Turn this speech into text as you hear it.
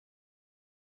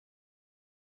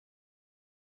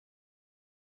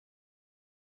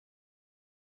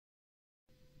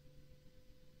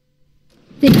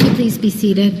Thank you. Please be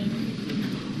seated.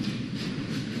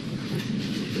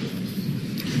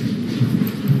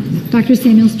 Dr.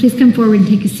 Samuels, please come forward and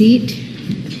take a seat.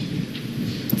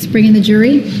 Let's bring in the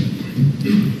jury. Please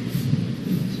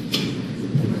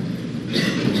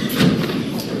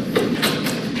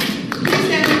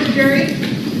stand with the jury.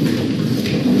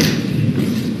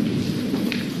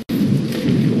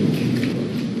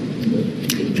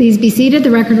 Please be seated.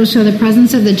 The record will show the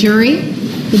presence of the jury,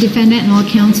 the defendant, and all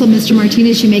counsel. Mr.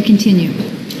 Martinez, you may continue.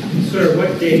 Sir,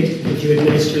 what date did you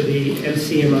administer the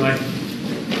MCMI?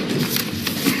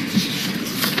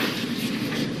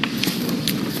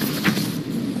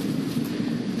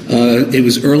 It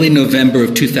was early November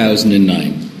of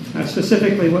 2009.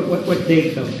 Specifically, what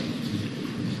date, though?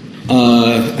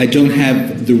 I don't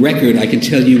have the record. I can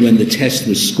tell you when the test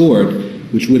was scored,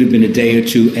 which would have been a day or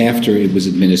two after it was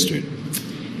administered.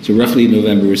 So roughly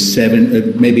November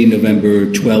 7th, maybe November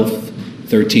 12th,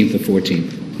 13th, or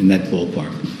 14th, in that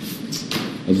ballpark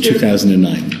of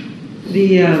 2009.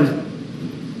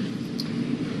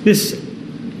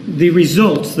 The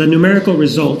results, the numerical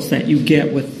results that you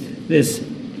get with this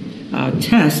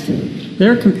test,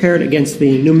 they're compared against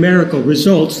the numerical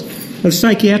results of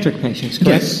psychiatric patients,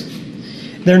 correct? Yes.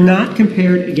 They're not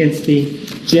compared against the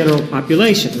general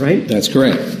population, right? That's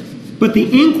correct. But the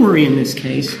inquiry in this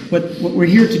case, what we're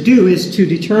here to do is to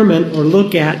determine or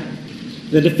look at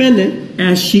the defendant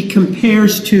as she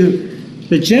compares to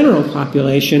the general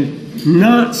population,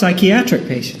 not psychiatric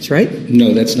patients, right?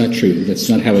 No, that's not true. That's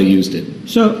not how I used it.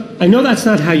 So I know that's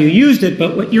not how you used it,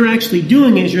 but what you're actually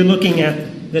doing is you're looking at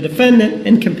the defendant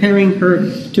and comparing her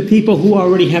to people who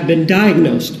already have been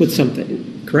diagnosed with something,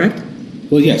 correct?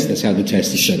 Well, yes, that's how the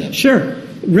test is set up. Sure.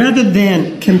 Rather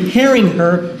than comparing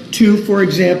her to, for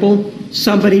example,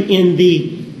 somebody in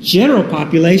the general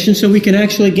population, so we can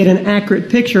actually get an accurate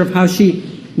picture of how she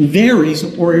varies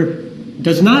or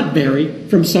does not vary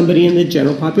from somebody in the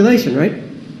general population, right?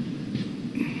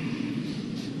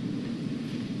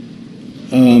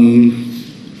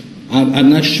 I'm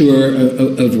not sure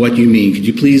of what you mean. Could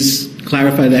you please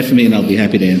clarify that for me, and I'll be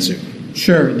happy to answer.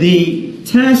 Sure. The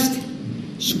test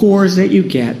scores that you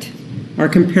get are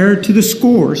compared to the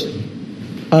scores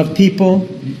of people,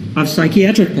 of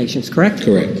psychiatric patients, correct?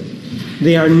 Correct.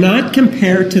 They are not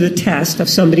compared to the test of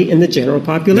somebody in the general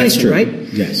population, That's true. right?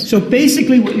 Yes. So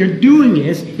basically what you're doing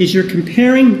is you're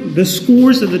comparing the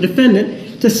scores of the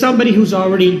defendant to somebody who's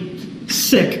already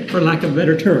sick, for lack of a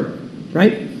better term,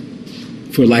 right?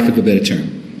 For lack of a better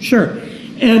term. Sure.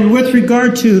 And with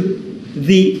regard to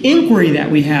the inquiry that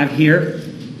we have here,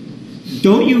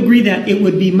 don't you agree that it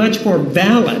would be much more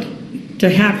valid to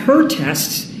have her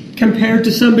tests compared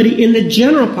to somebody in the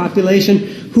general population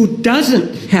who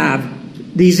doesn't have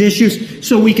these issues,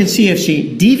 so we can see if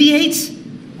she deviates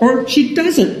or she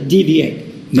doesn't deviate?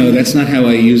 No, that's not how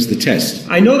I use the test.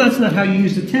 I know that's not how you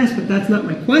use the test, but that's not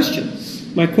my question.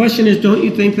 My question is, don't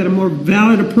you think that a more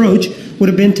valid approach would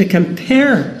have been to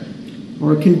compare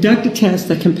or conduct a test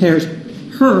that compares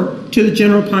her to the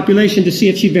general population to see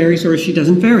if she varies or if she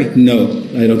doesn't vary? No,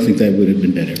 I don't think that would have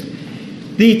been better.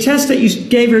 The test that you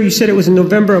gave her, you said it was in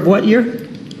November of what year?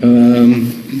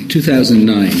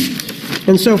 2009.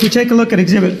 And so if we take a look at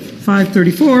Exhibit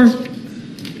 534,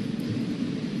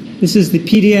 this is the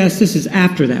PDS. This is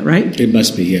after that, right? It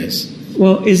must be, yes.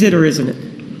 Well, is it or isn't it?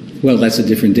 Well, that's a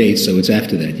different date, so it's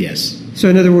after that, yes. So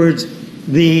in other words,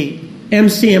 the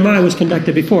MCMI was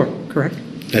conducted before, correct?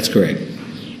 That's correct.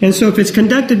 And so if it's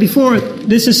conducted before,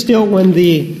 this is still when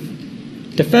the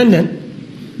defendant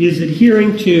is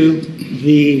adhering to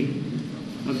the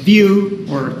view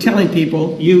or telling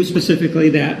people, you specifically,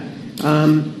 that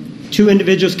two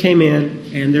individuals came in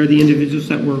and they're the individuals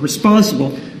that were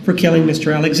responsible for killing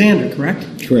Mr. Alexander, correct?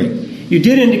 Correct. You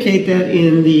did indicate that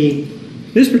in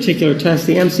this particular test,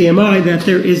 the MCMI, that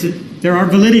there are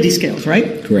validity scales,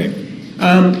 right? Correct.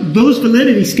 Those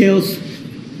validity scales,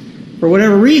 for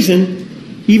whatever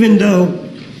reason, even though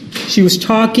she was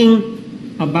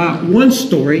talking about one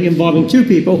story involving two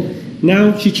people,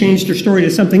 now she changed her story to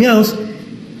something else.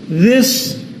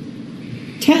 This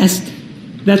test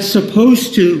that's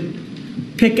supposed to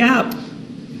pick out,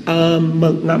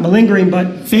 not malingering,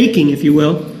 but faking, if you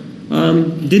will,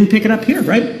 didn't pick it up here,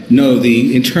 right? No,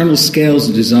 the internal scales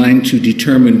are designed to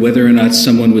determine whether or not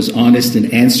someone was honest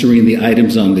in answering the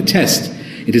items on the test.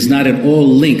 It is not at all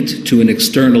linked to an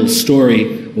external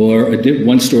story or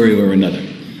one story or another.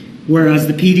 Whereas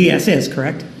the PDS is,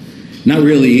 correct? Not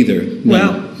really either. No.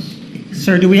 Well,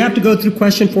 sir, do we have to go through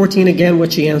question 14 again,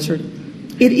 what she answered?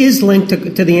 It is linked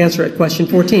to the answer at question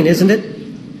 14, isn't it?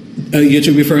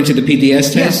 You're referring to the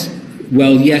PDS test? Yes.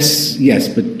 Well, yes,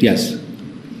 but yes.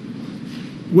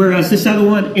 whereas this other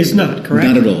one is not, correct?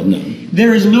 Not at all, no.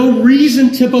 There is no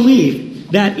reason to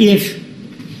believe that if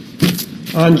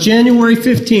on January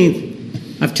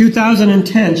 15th of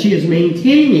 2010 she is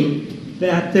maintaining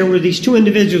that there were these two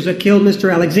individuals that killed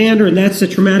Mr. Alexander and that's a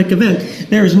traumatic event,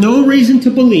 there is no reason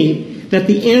to believe that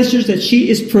the answers that she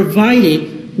is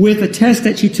providing with a test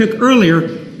that she took earlier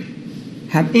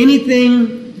have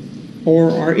anything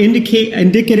or are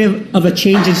indicative of a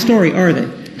change in story, are they?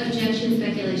 Objection,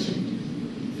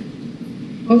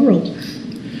 speculation. Overruled.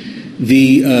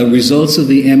 The results of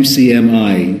the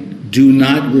MCMI do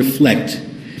not reflect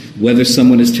whether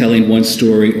someone is telling one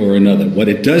story or another. What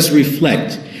it does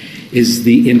reflect is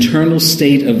the internal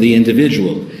state of the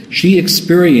individual. She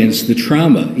experienced the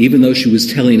trauma, even though she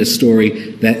was telling a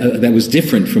story that was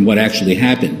different from what actually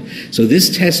happened. So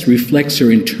this test reflects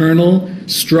her internal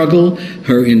struggle,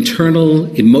 her internal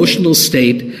emotional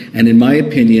state, and in my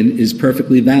opinion, is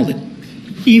perfectly valid.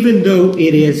 Even though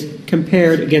it is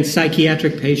compared against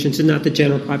psychiatric patients and not the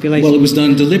general population. Well, it was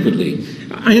done deliberately.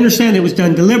 I understand it was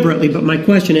done deliberately, but my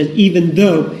question is, even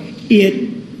though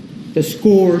the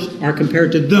scores are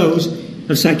compared to those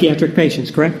of psychiatric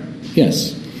patients, correct?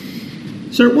 Yes.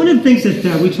 Sir, one of the things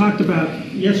that we talked about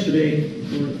yesterday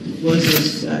was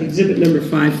this exhibit number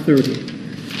 530.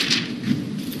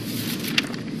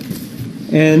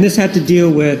 And this had to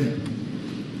deal with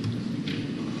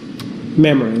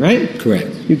memory, right?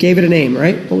 Correct. You gave it a name,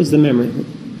 right? What was the memory?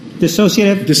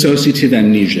 Dissociative? Dissociative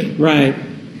amnesia. Right.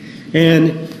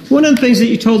 And one of the things that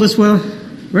you told us, well,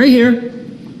 right here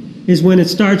is when it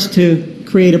starts to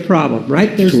create a problem,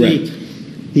 right? There's Correct.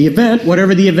 the event,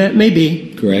 whatever the event may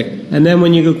be. Correct. And then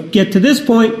when you get to this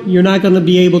point, you're not going to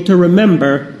be able to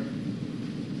remember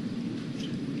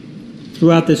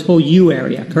throughout this whole U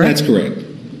area, correct? That's correct.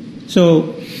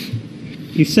 So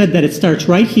you said that it starts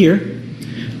right here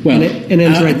Well, and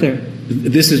ends right there.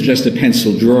 This is just a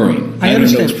pencil drawing. I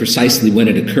understand. Don't know precisely when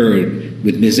it occurred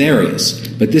with Ms. Arias,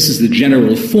 but this is the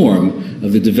general form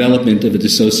of the development of a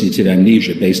dissociative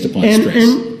amnesia based upon stress.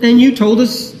 And you told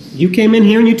us, you came in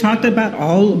here and you talked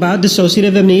all about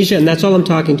dissociative amnesia, and that's all I'm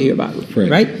talking to you about, Correct.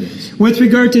 right? Yes. With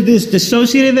regard to this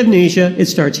dissociative amnesia, it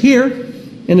starts here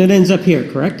and it ends up here,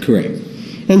 correct? Correct.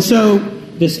 And so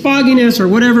this fogginess or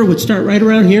whatever would start right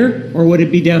around here, or would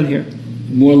it be down here?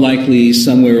 More likely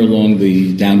somewhere along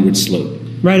the downward slope.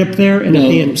 Right up there and at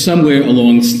the No, end. somewhere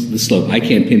along the slope. I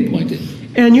can't pinpoint it.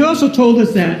 And you also told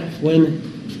us that when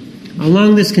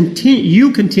along this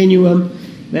continuum,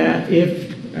 that if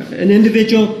an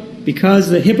individual, because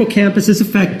the hippocampus is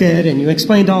affected, and you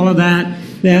explained all of that,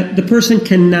 that the person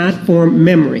cannot form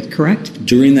memory, correct?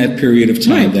 During that period of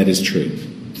time, Right. that is true.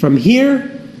 From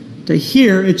here to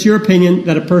here, it's your opinion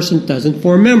that a person doesn't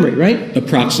form memory, right?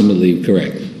 Approximately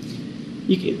correct.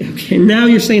 Okay, now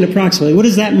you're saying approximately. What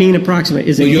does that mean, approximately?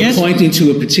 Is it Well, you're yes? pointing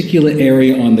to a particular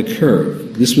area on the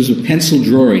curve. This was a pencil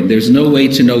drawing. There's no way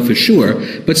to know for sure,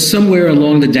 but somewhere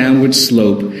along the downward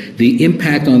slope, the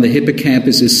impact on the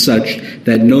hippocampus is such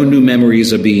that no new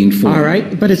memories are being formed. All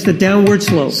right, but it's the downward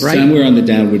slope, right? Somewhere on the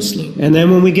downward slope. And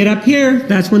then when we get up here,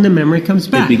 that's when the memory comes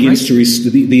back, It begins right? to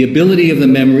the ability of the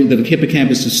memory, the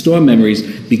hippocampus to store memories,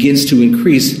 begins to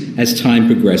increase as time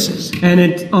progresses. And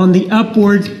it's on the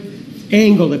upward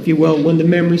angle, if you will, when the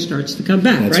memory starts to come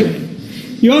back, That's right? right.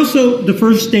 You also, the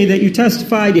first day that you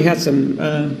testified, you had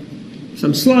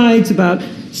some slides about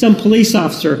some police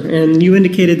officer, and you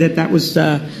indicated that that was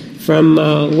from,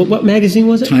 what magazine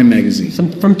was it? Time magazine.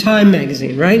 From Time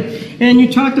magazine, right? And you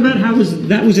talked about how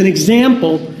that was an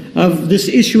example of this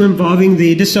issue involving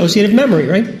the dissociative memory,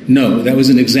 right? No, that was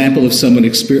an example of someone,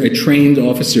 a trained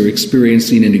officer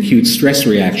experiencing an acute stress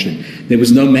reaction. There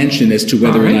was no mention as to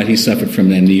whether All right. or not he suffered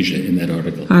from amnesia in that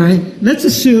article. All right,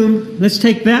 let's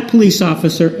take that police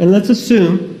officer and let's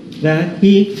assume that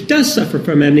he does suffer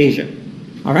from amnesia.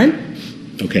 All right?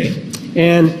 Okay.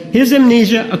 And his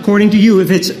amnesia, according to you, if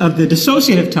it's of the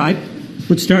dissociative type,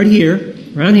 would start here,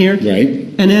 around here, Right.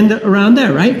 and end around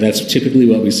there, right? That's typically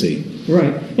what we see.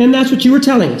 Right. And that's what you were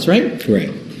telling us, right?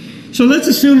 Correct. So let's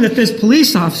assume that this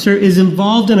police officer is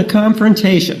involved in a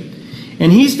confrontation,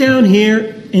 and he's down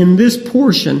here in this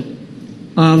portion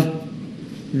of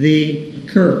the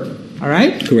curve, all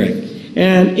right? Correct.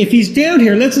 And if he's down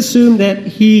here, let's assume that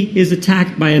he is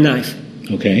attacked by a knife.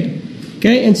 Okay.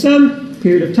 Okay, and some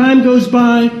period of time goes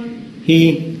by,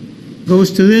 he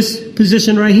goes to this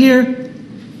position right here,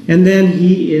 and then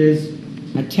he is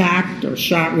attacked or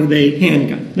shot with a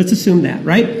handgun. Let's assume that,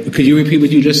 right? Could you repeat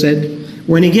what you just said?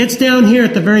 When he gets down here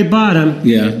at the very bottom,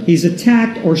 Yeah. he's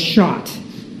attacked or shot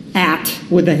at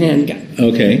with a handgun.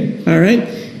 Okay. All right?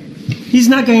 He's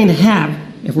not going to have,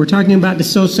 if we're talking about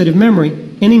dissociative memory,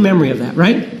 any memory of that,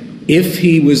 right? If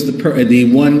he was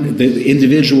the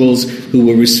individuals who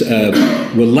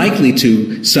were likely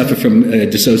to suffer from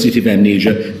dissociative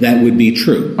amnesia, that would be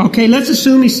true. Okay, let's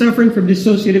assume he's suffering from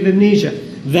dissociative amnesia.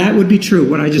 That would be true,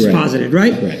 what I just posited,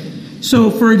 right? Right. So,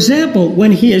 for example,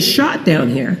 when he is shot down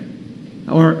here,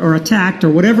 or attacked, or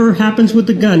whatever happens with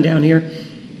the gun down here,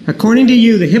 according to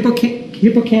you, the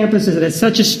hippocampus is at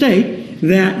such a state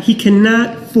that he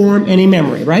cannot form any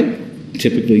memory, right?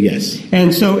 Typically, yes.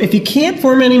 And so if he can't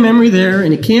form any memory there,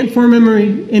 and he can't form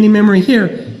any memory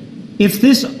here, if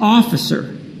this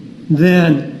officer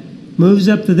then moves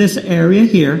up to this area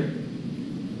here,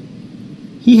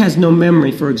 he has no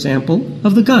memory, for example,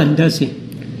 of the gun, does he?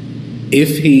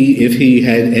 If he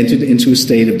had entered into a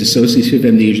state of dissociative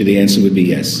amnesia, the answer would be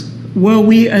yes. Well,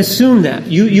 we assume that.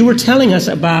 You were telling us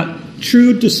about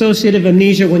true dissociative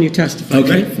amnesia when you testified,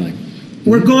 Okay, right? fine.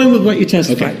 We're going with what you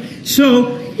testified. Okay.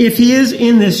 So if he is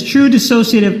in this true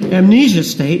dissociative amnesia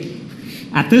state,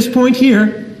 at this point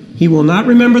here, he will not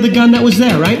remember the gun that was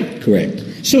there, right? Correct.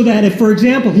 So that if, for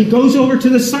example, he goes over to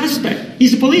the suspect,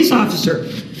 he's a police officer,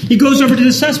 he goes over to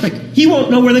the suspect, he won't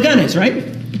know where the gun is, right?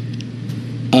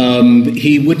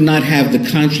 He would not have the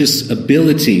conscious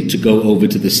ability to go over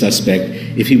to the suspect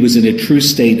if he was in a true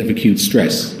state of acute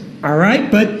stress. All right,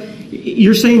 but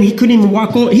you're saying he couldn't even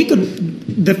walk over. He could.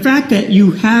 The fact that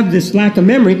you have this lack of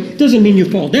memory doesn't mean you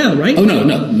fall down, right? Oh, no,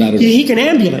 not at all. He can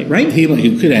ambulate, right? He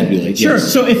could ambulate, Sure.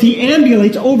 yes. So if he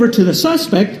ambulates over to the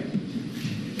suspect,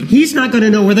 he's not going to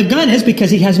know where the gun is because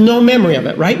he has no memory of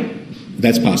it, right?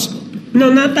 That's possible.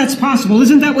 No, not that's possible.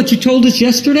 Isn't that what you told us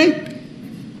yesterday?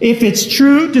 If it's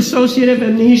true dissociative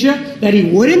amnesia, that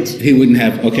he wouldn't? He wouldn't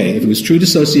have, okay, if it was true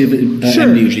dissociative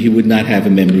amnesia, he would not have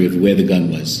a memory of where the gun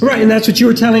was. Right, and that's what you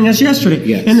were telling us yesterday.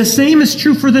 Yes. And the same is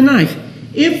true for the knife.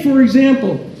 If, for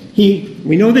example,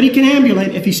 we know that he can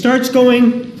ambulate. If he starts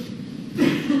going,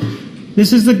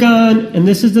 this is the gun and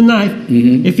this is the knife.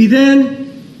 Mm-hmm. If he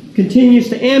then continues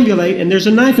to ambulate and there's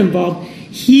a knife involved,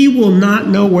 he will not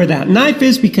know where that knife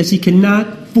is because he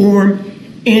cannot form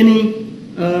any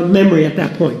memory at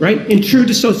that point, right? In true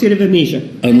dissociative amnesia.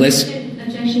 Unless...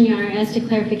 Objection, Your Honor, as to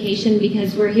clarification,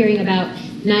 because we're hearing about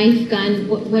knife, gun,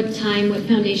 what time, what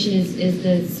foundation is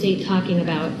the state talking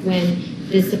about when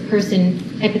this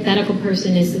hypothetical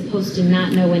person is supposed to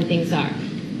not know when things are?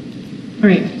 All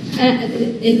right.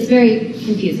 It's very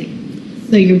confusing.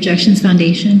 So your objection's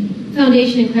foundation?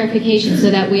 Foundation and clarification so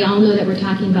that we all know that we're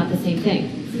talking about the same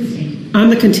thing.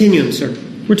 On the continuum, sir.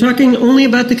 We're talking only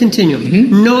about the continuum.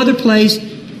 Mm-hmm. No other place,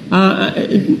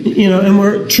 and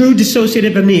we're true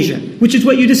dissociative amnesia, which is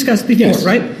what you discussed before, yes.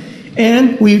 Right?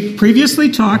 And we previously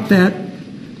talked that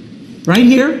right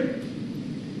here,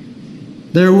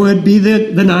 there would be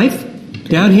the knife. Okay.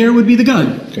 Down here would be the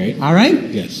gun. Okay. All right?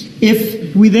 Yes.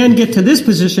 If we then get to this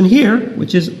position here,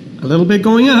 which is a little bit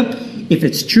going up, if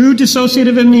it's true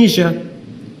dissociative amnesia,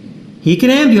 he can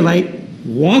ambulate,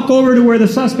 walk over to where the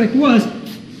suspect was,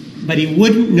 but he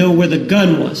wouldn't know where the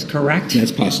gun was, correct?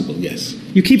 That's possible, yes.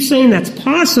 You keep saying that's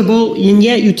possible, and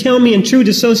yet you tell me in true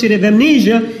dissociative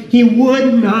amnesia, he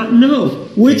would not know.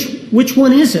 Which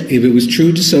one is it? If it was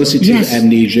true dissociative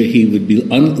amnesia, he would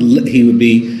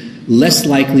be less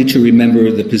likely to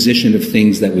remember the position of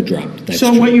things that were dropped. That's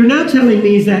so true. What you're now telling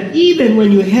me is that even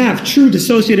when you have true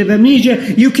dissociative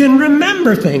amnesia, you can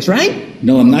remember things, right?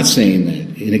 No, I'm not saying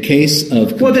that. In a case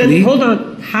of Well, then, hold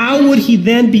on. How would he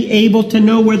then be able to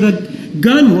know where the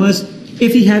gun was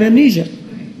if he had amnesia?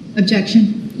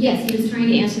 Objection. Yes, he was trying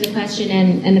to answer the question,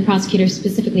 and the prosecutor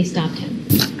specifically stopped him.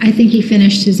 I think he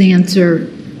finished his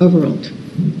answer. Overruled.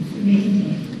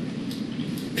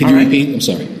 Could you repeat? I'm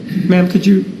sorry. Ma'am, could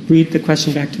you read the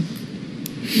question back to me?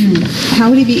 How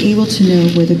would he be able to know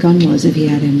where the gun was if he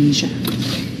had amnesia?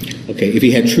 Okay, if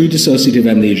he had true dissociative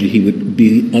amnesia, he would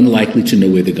be unlikely to know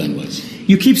where the gun was.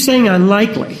 You keep saying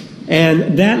unlikely,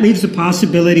 and that leaves the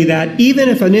possibility that even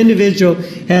if an individual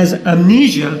has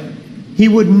amnesia, he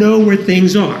would know where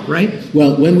things are, right?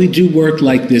 Well, when we do work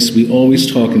like this, we always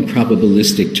talk in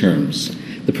probabilistic terms.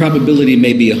 The probability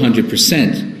may be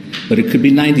 100%, but it could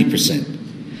be 90%.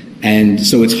 And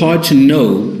so it's hard to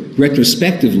know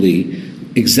retrospectively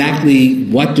exactly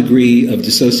what degree of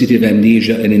dissociative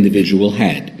amnesia an individual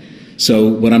had. So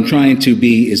what I'm trying to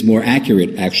be is more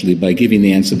accurate, actually, by giving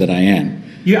the answer that I am.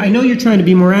 Yeah, I know you're trying to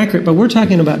be more accurate, but we're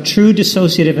talking about true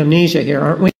dissociative amnesia here,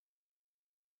 aren't we?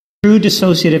 True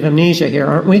dissociative amnesia here,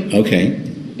 aren't we? Okay.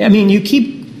 I mean, you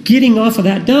keep getting off of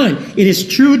that dime. It is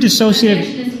true dissociative...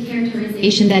 Objection is a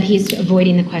characterization that he's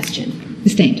avoiding the question.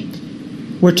 Sustained.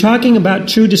 We're talking about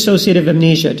true dissociative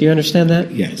amnesia. Do you understand that?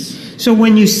 Yes. So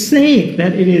when you say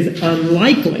that it is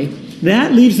unlikely,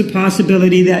 that leaves the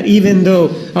possibility that even though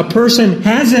a person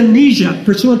has amnesia,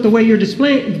 pursuant to the way you're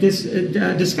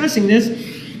discussing this,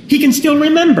 he can still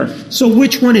remember. So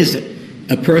which one is it?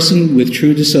 A person with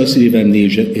true dissociative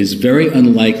amnesia is very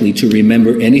unlikely to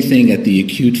remember anything at the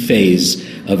acute phase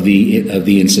of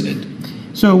the incident.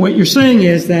 So what you're saying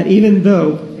is that even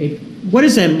though, what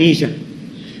is amnesia?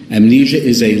 Amnesia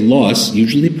is a loss,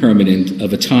 usually permanent,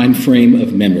 of a time frame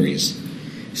of memories.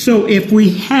 So if we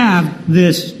have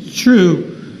this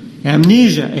true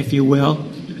amnesia, if you will,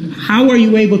 how are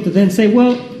you able to then say,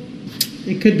 well,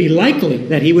 it could be likely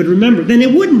that he would remember? Then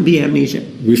it wouldn't be amnesia.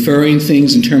 Referring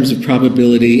things in terms of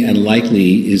probability and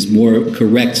likely is more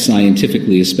correct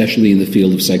scientifically, especially in the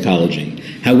field of psychology.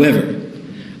 However,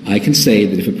 I can say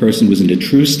that if a person was in a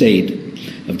true state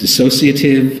of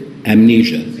dissociative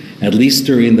amnesia, at least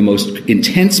during the most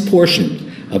intense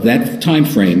portion of that time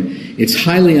frame, it's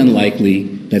highly unlikely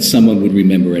that someone would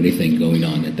remember anything going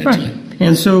on at that time.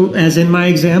 And so, as in my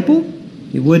example,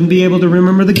 you wouldn't be able to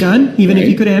remember the gun, even if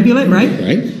you could ambulate, right?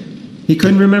 Right. He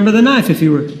couldn't remember the knife if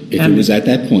you were... If it was at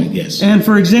that point, yes. And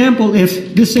for example,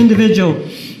 if this individual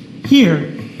here,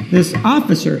 this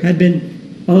officer, had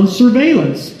been on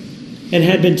surveillance and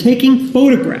had been taking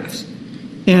photographs,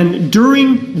 and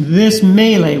during this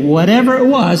melee, whatever it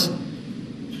was,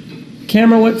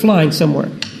 camera went flying somewhere.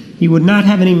 He would not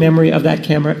have any memory of that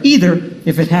camera either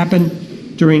if it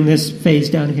happened during this phase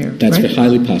down here. That's right?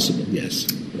 highly possible, yes.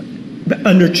 But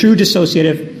under true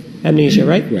dissociative amnesia,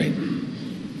 right? Right.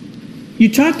 You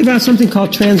talked about something called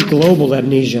transglobal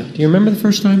amnesia. Do you remember the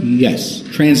first time? Yes,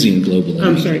 transient global amnesia.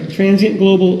 I'm sorry, transient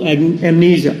global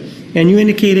amnesia. And you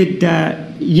indicated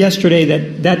yesterday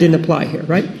that didn't apply here,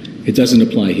 right? It doesn't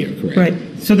apply here, correct. Right.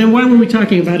 So then why were we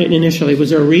talking about it initially?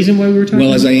 Was there a reason why we were talking Well,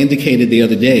 about as it? I indicated the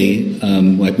other day,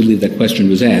 I believe that question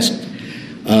was asked,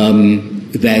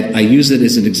 that I use it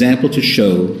as an example to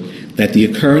show that the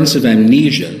occurrence of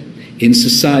amnesia in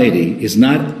society is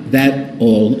not that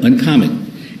all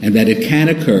uncommon, and that it can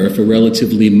occur for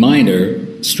relatively minor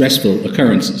stressful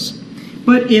occurrences.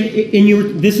 But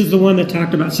this is the one that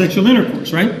talked about sexual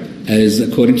intercourse, right? As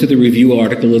according to the review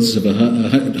articles of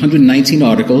 119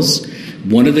 articles,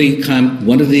 one of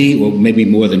the, or maybe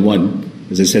more than one,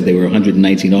 as I said, there were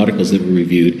 119 articles that were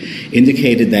reviewed,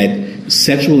 indicated that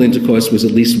sexual intercourse was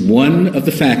at least one of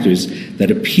the factors that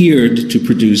appeared to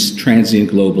produce transient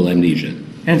global amnesia.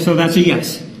 And so that's a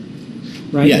yes,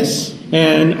 right? Yes.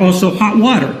 And also hot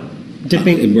water.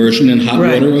 Dipping. Immersion in hot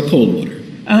Right. water or cold water.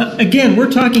 Again,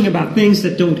 we're talking about things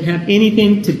that don't have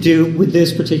anything to do with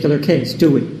this particular case,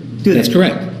 do we? That's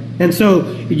correct. And so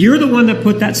you're the one that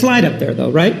put that slide up there,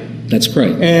 though, right? That's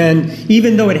correct. And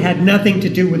even though it had nothing to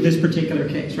do with this particular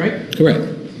case, right? Correct.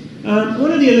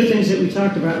 One of the other things that we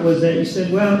talked about was that you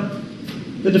said, well,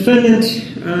 the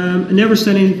defendant never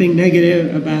said anything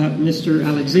negative about Mr.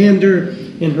 Alexander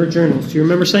in her journals. Do you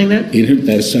remember saying that?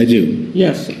 Yes, I do.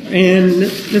 Yes. And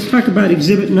let's talk about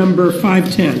exhibit number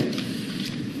 510.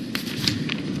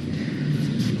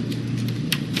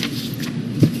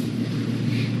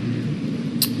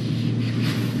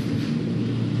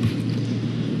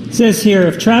 It says here,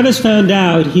 if Travis found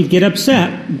out, he'd get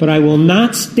upset, but I will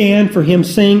not stand for him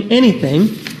saying anything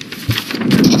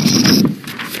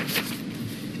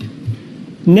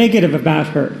negative about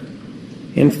her.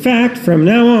 In fact, from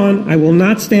now on, I will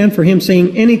not stand for him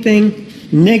saying anything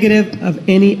negative of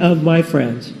any of my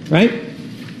friends. Right?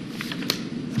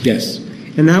 Yes.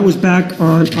 And that was back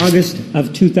on August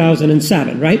of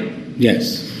 2007, right?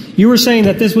 Yes. You were saying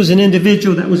that this was an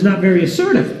individual that was not very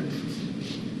assertive.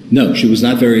 No, she was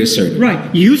not very assertive.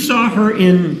 Right. You saw her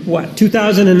in,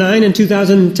 2009 and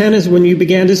 2010 is when you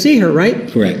began to see her, right?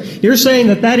 Correct. You're saying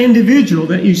that individual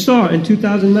that you saw in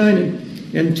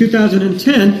 2009 and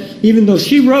 2010, even though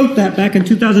she wrote that back in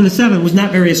 2007, was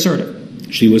not very assertive.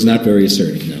 She was not very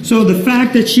assertive, no. So the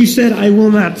fact that she said, I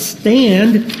will not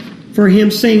stand for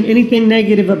him saying anything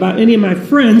negative about any of my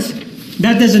friends,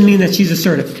 that doesn't mean that she's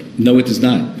assertive. No, it does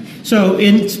not. So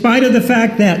in spite of the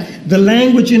fact that the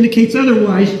language indicates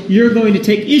otherwise, you're going to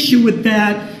take issue with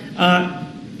that,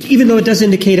 even though it does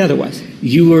indicate otherwise.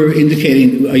 You were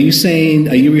indicating, are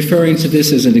you referring to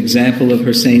this as an example of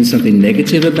her saying something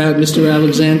negative about Mr.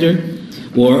 Alexander?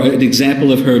 Or an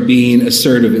example of her being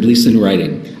assertive, at least in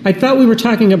writing? I thought we were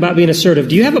talking about being assertive.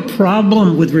 Do you have a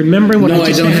problem with remembering what I just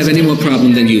asked? No, I don't have any more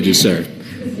problem than you do, sir.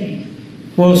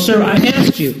 Well, sir, I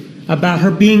asked you about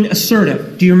her being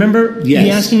assertive. Do you remember Yes.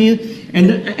 me asking you?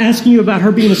 And asking you about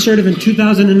her being assertive in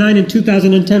 2009 and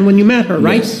 2010 when you met her,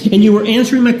 right? Yes. And you were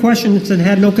answering my questions and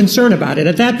had no concern about it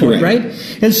at that point, Correct.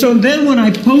 right? And so then when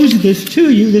I posed this to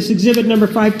you, this exhibit number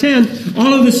 510,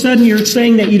 all of a sudden you're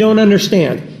saying that you don't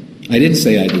understand. I didn't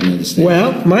say I didn't understand.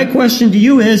 Well, my question to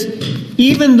you is,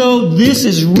 even though this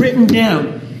is written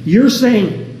down, you're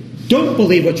saying don't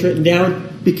believe what's written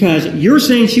down because you're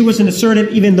saying she wasn't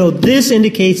assertive, even though this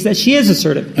indicates that she is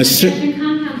assertive. Objection,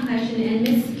 compound question, and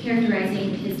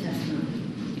mischaracterizing his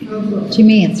testimony. She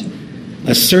may answer.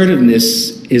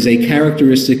 Assertiveness is a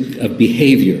characteristic of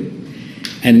behavior.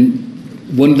 And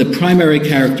one of the primary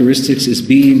characteristics is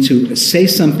being to say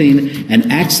something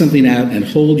and act something out and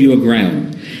hold your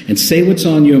ground and say what's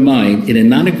on your mind in a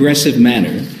non-aggressive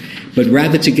manner, but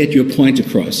rather to get your point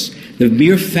across. The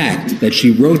mere fact that she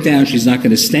wrote down she's not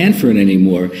going to stand for it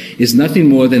anymore is nothing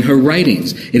more than her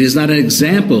writings. It is not an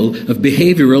example of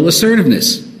behavioral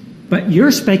assertiveness. But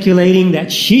you're speculating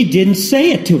that she didn't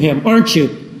say it to him, aren't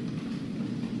you?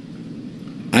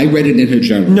 I read it in her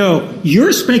journal. No,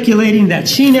 you're speculating that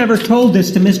she never told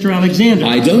this to Mr. Alexander.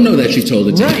 I don't know that she told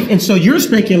it to Right, him. and so you're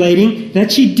speculating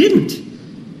that she didn't.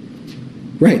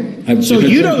 Right. So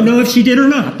you don't know if she did or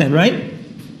not then, right?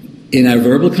 In our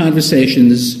verbal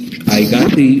conversations, I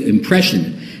got the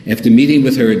impression, after meeting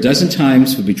with her a dozen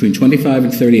times for between 25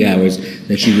 and 30 hours,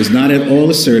 that she was not at all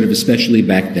assertive, especially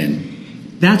back then.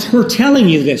 That's her telling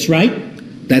you this, right?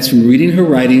 That's from reading her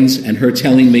writings and her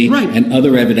telling me Right. and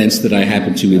other evidence that I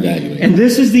happened to evaluate. And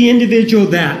this is the individual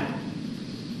that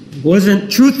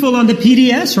wasn't truthful on the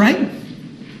PDS, right?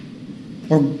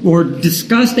 Or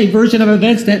discussed a version of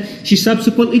events that she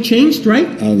subsequently changed, right?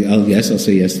 I'll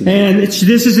say yes to that. And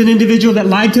this is an individual that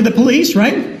lied to the police,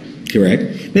 right?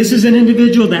 Correct. This is an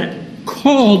individual that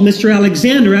called Mr.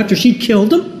 Alexander after she'd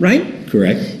killed him, right?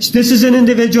 Correct. This is an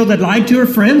individual that lied to her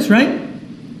friends, right?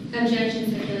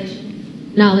 Objection,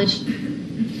 speculation. Knowledge.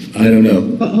 I don't know.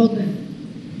 But hold on.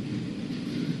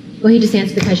 Well, he just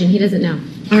answered the question. He doesn't know.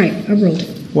 All right, a rule.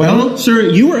 Well, sir,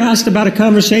 you were asked about a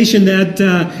conversation that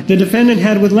the defendant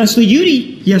had with Leslie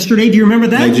Udy yesterday. Do you remember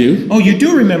that? I do. Oh, you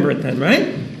do remember it then,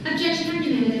 right? Objection,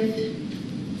 argumentative.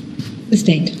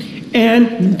 Sustained.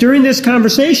 And during this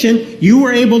conversation, you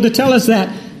were able to tell us that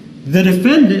the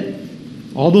defendant,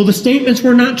 although the statements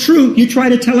were not true, you tried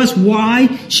to tell us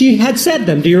why she had said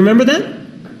them. Do you remember that?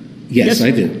 Yes,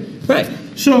 I did. Right.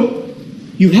 So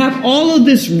you have all of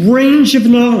this range of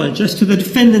knowledge as to the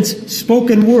defendant's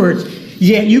spoken words,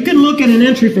 yet you can look at an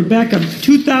entry from back of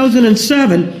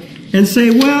 2007 and say,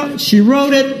 well, she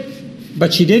wrote it,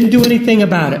 but she didn't do anything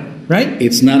about it, right?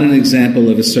 It's not an example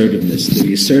of assertiveness.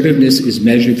 The assertiveness is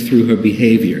measured through her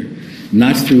behavior,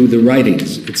 not through the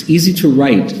writings. It's easy to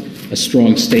write a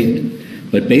strong statement,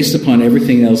 but based upon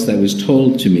everything else that was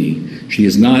told to me, she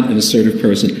is not an assertive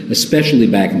person, especially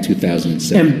back in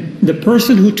 2007. And the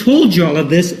person who told you all of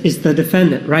this is the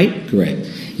defendant, right? Correct.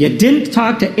 You didn't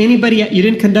talk to anybody, you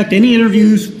didn't conduct any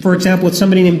interviews, for example, with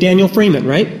somebody named Daniel Freeman,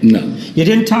 right? No. You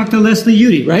didn't talk to Leslie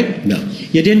Udy, right? No.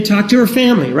 You didn't talk to her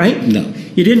family, right? No.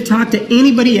 You didn't talk to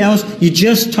anybody else, you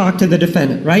just talked to the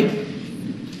defendant, right?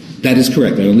 That is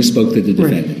correct. I only spoke to the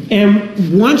defendant.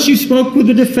 And once you spoke with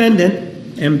the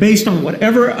defendant, and based on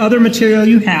whatever other material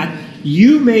you had,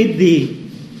 you made the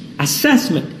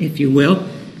assessment, if you will,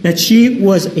 that she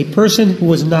was a person who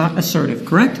was not assertive,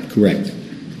 correct? Correct.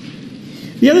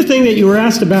 The other thing that you were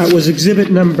asked about was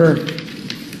exhibit number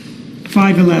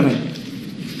 511.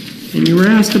 And you were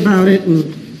asked about it,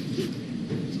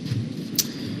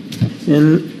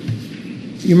 and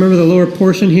you remember the lower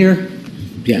portion here?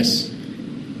 Yes.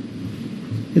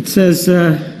 It says,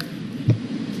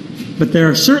 but there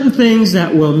are certain things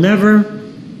that will never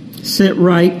sit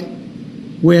right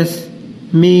with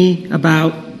me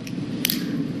about,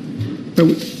 but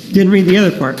we didn't read the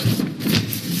other part.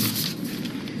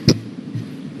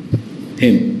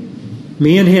 Him.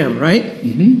 Me and him, right?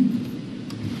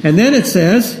 Mm-hmm. And then it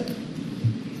says,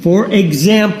 for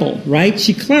example, right?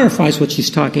 She clarifies what she's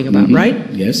talking about, right?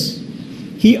 Yes.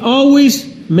 He always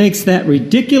makes that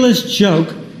ridiculous joke,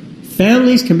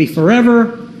 families can be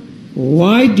forever.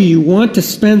 Why do you want to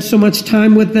spend so much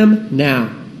time with them now?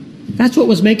 That's what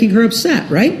was making her upset,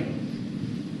 right?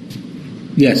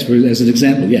 Yes, as an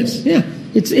example, yes. Yeah,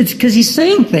 it's because he's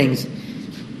saying things.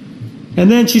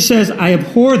 And then she says, I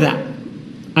abhor that.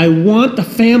 I want a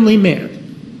family man.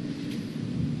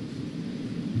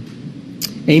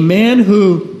 A man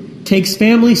who takes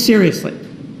family seriously.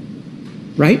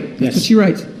 Right? That's Yes. what she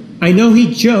writes. I know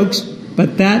he jokes,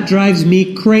 but that drives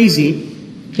me crazy,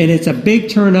 and it's a big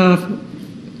turnoff.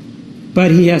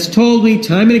 But he has told me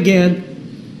time and again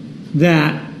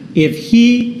that if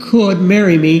he could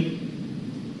marry me,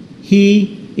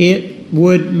 it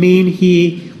would mean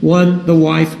he won the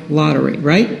wife lottery,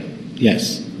 right?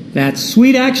 Yes. That's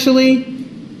sweet, actually.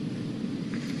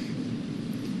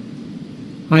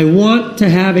 I want to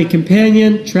have a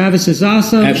companion. Travis is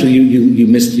awesome. Actually, you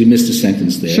missed a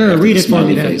sentence there. Sure, after read the it for me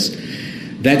smiley then. face.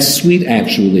 That's sweet,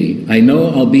 actually. I know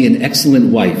I'll be an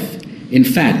excellent wife. In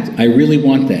fact, I really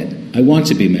want that. I want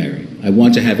to be married. I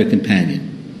want to have a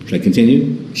companion. Should I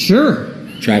continue? Sure.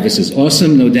 Travis is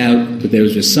awesome, no doubt, but there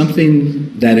is just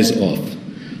something that is off.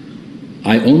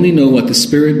 I only know what the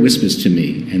Spirit whispers to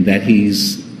me, and that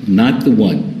he's not the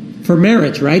one. For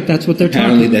marriage, right? That's what they're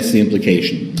Apparently, talking. that's the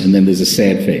implication. And then there's a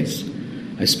sad face.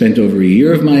 I spent over a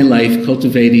year of my life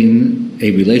cultivating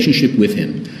a relationship with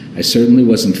him. I certainly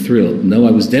wasn't thrilled. No,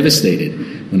 I was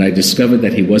devastated when I discovered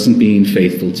that he wasn't being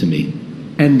faithful to me.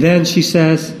 And then she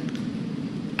says,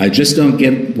 I just don't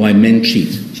get why men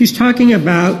cheat. she's talking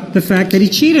about the fact that he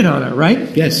cheated on her,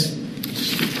 right? Yes.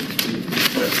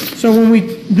 So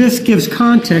this gives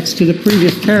context to the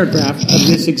previous paragraph of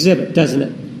this exhibit, doesn't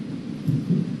it?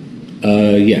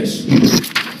 Yes.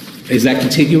 Is that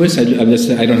contiguous? I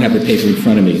don't have the paper in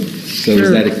front of me. So Sure.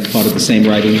 is that a part of the same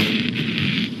writing?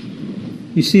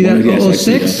 You see that Yes, I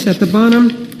see 06 that. at the bottom?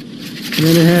 And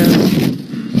then it has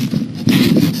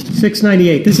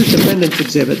 698. This is defendant's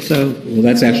exhibit, so, Well,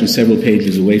 that's actually several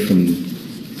pages away from...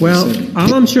 well,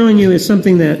 all I'm showing you is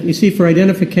something that you see for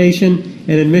identification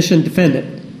and admission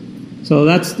defendant. So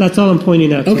that's all I'm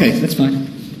pointing out to. Okay, that's fine.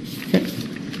 Okay.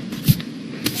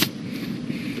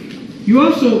 You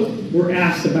also were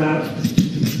asked about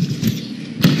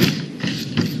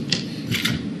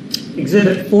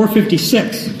Exhibit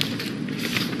 456.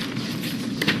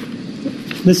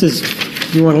 This is,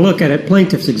 if you want to look at it,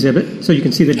 plaintiff's exhibit, so you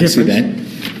can see the I see difference.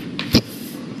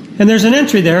 that. And there's an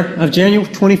entry there of January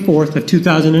 24th of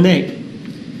 2008.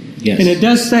 Yes. And it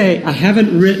does say, I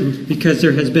haven't written because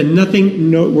there has been nothing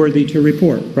noteworthy to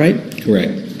report, right?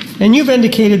 Correct. And you've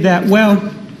indicated that, well,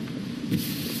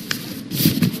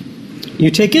 you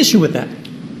take issue with that.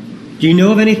 Do you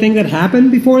know of anything that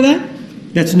happened before that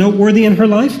that's noteworthy in her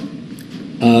life?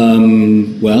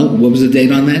 Well, what was the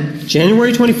date on that?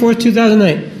 January 24th,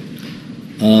 2008.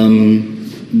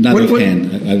 Not What-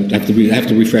 offhand. I have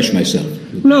to refresh myself.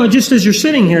 No, just as you're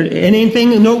sitting here,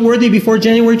 anything noteworthy before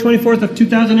January 24th of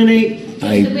 2008? The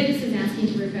witness is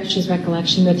asking to refresh his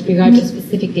recollection with regard to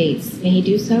specific dates. May he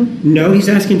do so? No, he's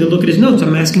asking to look at his notes.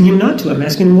 I'm asking him not to. I'm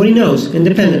asking him what he knows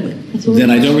independently. That's what Then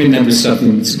we're- I don't remember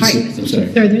something specific. I'm sorry.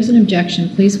 Sir, there's an objection.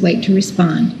 Please wait to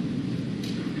respond.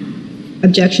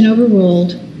 Objection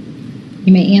overruled.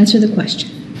 You may answer the question.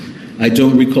 I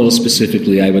don't recall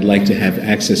specifically. I would like to have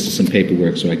access to some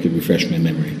paperwork so I could refresh my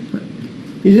memory.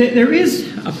 There is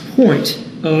a point,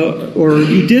 or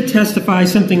you did testify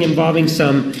something involving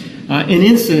an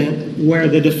incident where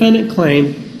the defendant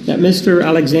claimed that Mr.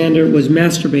 Alexander was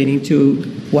masturbating to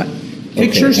what?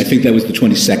 Pictures? Okay, I think that was the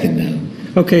 22nd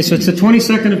now. Okay, so it's the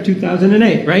 22nd of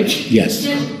 2008, right? Yes.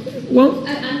 Well,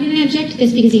 I'm going to object to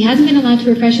this because he hasn't been allowed to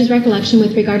refresh his recollection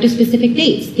with regard to specific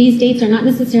dates. These dates are not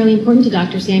necessarily important to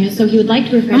Dr. Samuels, so he would like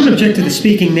to refresh I'm going to his object to the recollection.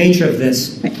 speaking nature of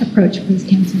this. Right, approach, please,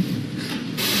 counsel.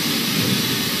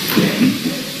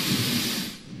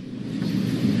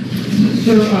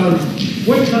 So,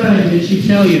 what time did she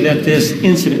tell you that this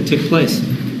incident took place?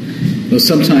 Well,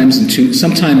 sometime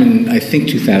in I think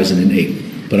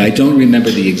 2008, but I don't remember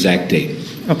the exact date.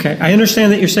 Okay, I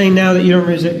understand that you're saying now that you don't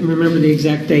remember the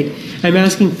exact date. I'm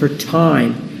asking for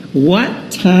time.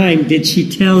 What time did she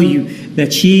tell you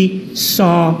that she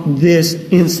saw this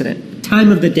incident?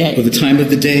 Time of the For day. the time of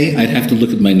the day, I'd have to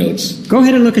look at my notes. Go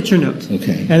ahead and look at your notes.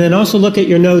 Okay. And then also look at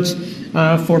your notes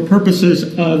for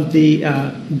purposes of the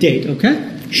date,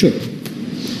 okay? Sure.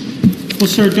 Well,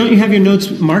 sir, don't you have your notes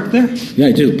marked there? Yeah,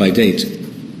 I do, by date.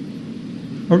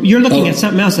 Or you're looking Oh. at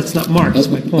something else that's not marked, is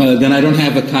my point. Then I don't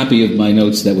have a copy of my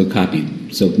notes that were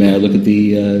copied. So may I look at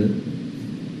the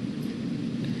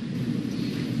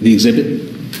exhibit?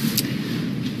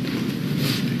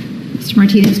 Mr.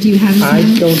 Martinez, do you have his I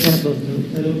notes? don't have those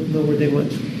notes. I don't know where they went.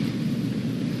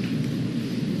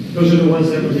 Those are the ones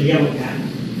that were the yellow pad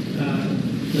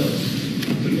notes.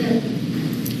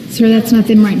 Sir, that's not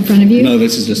them right in front of you? No,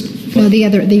 this is just... No, the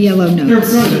yellow They're in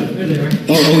notes. front of it. There they are.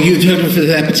 Oh, you took it for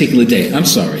that particular date. I'm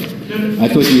sorry. I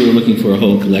thought you were looking for a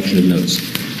whole collection of notes.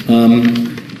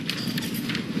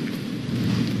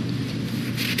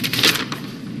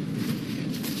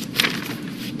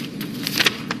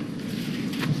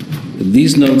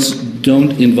 These notes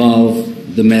don't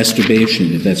involve the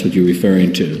masturbation, if that's what you're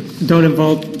referring to.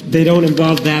 They don't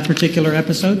involve that particular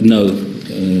episode? No.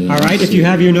 All right, if you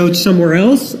have your notes somewhere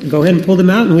else, go ahead and pull them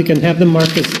out and we can have them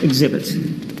marked as exhibits.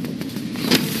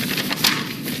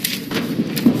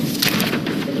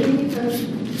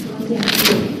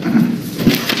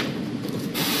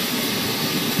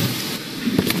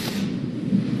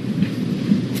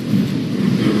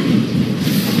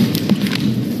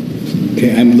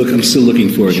 Okay, I'm still looking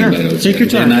for it Sure, in my notes. take your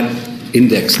time. They're not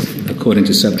indexed according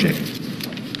to subject.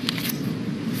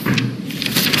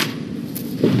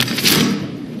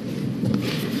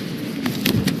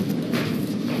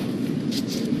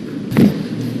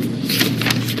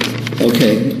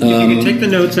 Okay. You can take the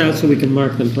notes out so we can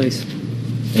mark them, please.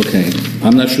 Okay.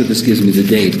 I'm not sure this gives me the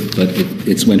date, but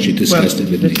it's when she discussed it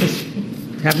with me. let's just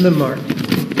have them marked.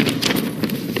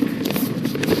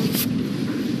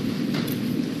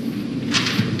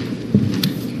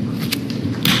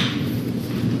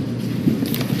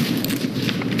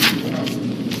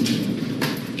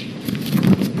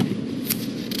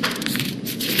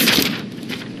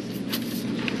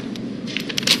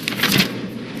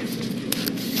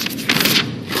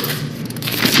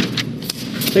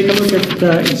 Take a look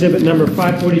at exhibit number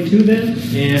 542 then,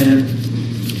 and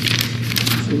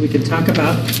so we can talk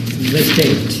about this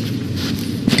date.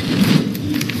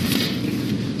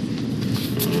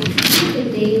 The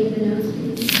date of the notes,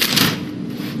 please.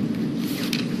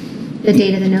 The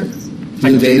date of the notes.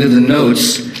 The date of the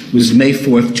notes was May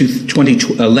 4th,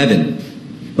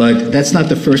 2011, but that's not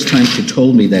the first time she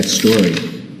told me that story.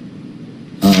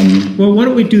 Well, why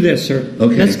don't we do this, sir?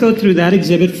 Okay. Let's go through that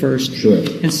exhibit first. Sure.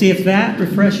 And see if that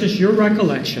refreshes your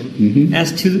recollection Mhm.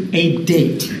 as to a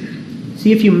date.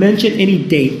 See if you mention any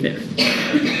date there.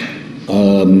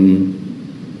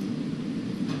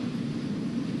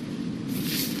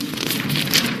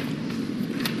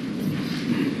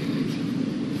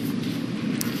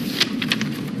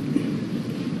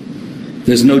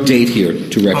 There's no date here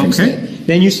to reference Okay. that.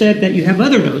 Then you said that you have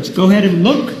other notes. Go ahead and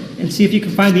look and see if you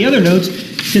can find the other notes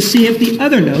to see if the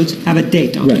other notes have a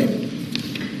date on them. Right.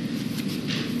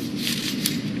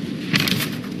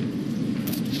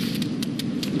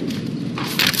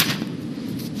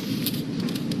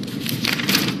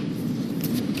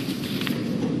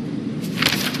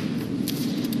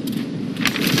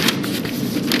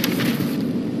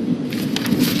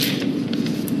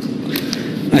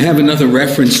 I have another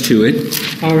reference to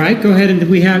it. All right, go ahead and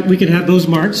we can have those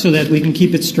marked so that we can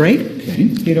keep it straight. Okay.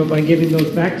 If you don't mind giving those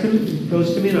back to me,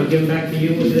 those to me, and I'll give them back to you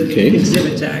with the Okay.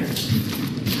 exhibit tag.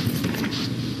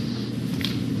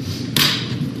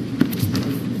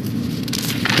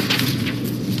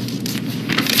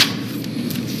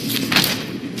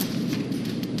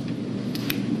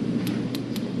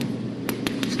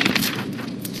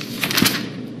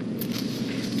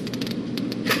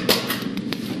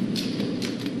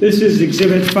 This is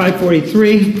Exhibit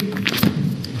 543,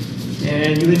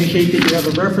 and you indicate that you have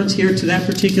a reference here to that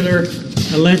particular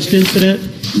alleged incident.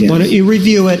 Yes. Why don't you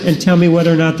review it and tell me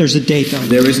whether or not there's a date on it?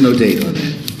 There is no date on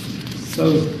that,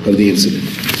 So, of the incident.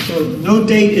 so no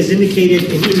date is indicated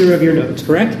in either of your notes,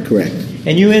 correct? Correct.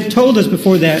 And you had told us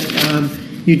before that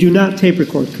you do not tape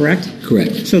record, correct?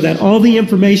 Correct. So that all the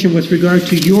information with regard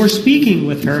to your speaking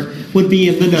with her would be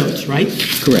in the notes, right?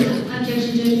 Correct.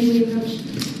 Objection, Judge, can we approach?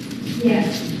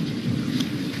 Yes.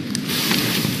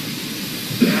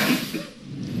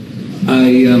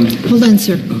 Hold on,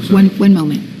 sir. One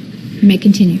moment. You may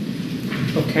continue.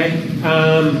 Okay.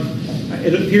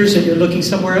 It appears that you're looking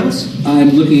somewhere else. I'm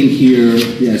looking in here,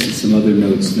 yes, at some other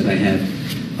notes that I have.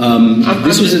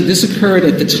 This occurred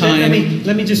at the time.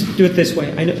 Let me just do it this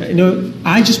way.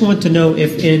 I just want to know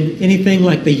if in anything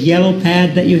like the yellow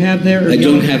pad that you have there, or I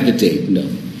don't have the date, no.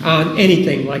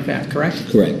 anything like that, correct?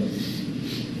 Correct.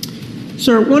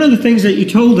 Sir, one of the things that you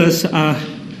told us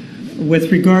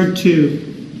with regard to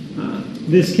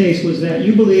this case was that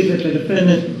you believe that the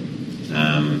defendant,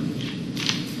 and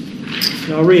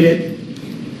I'll read it,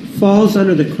 falls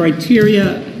under the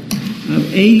criteria of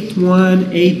A1,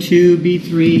 A2,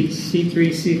 B3, C3,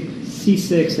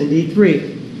 C6, and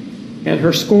D3. And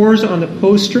her scores on the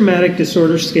post-traumatic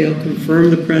disorder scale confirm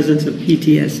the presence of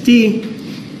PTSD,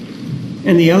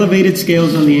 and the elevated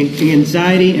scales on the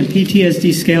anxiety and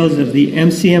PTSD scales of the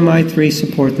MCMI-3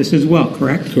 support this as well,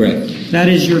 correct? Correct. That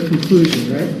is your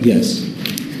conclusion, right? Yes.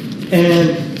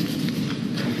 And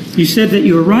you said that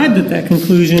you arrived at that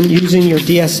conclusion using your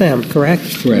DSM,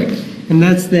 correct? Correct. And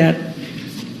that's that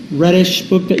reddish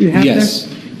book that you have Yes.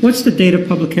 there? What's the date of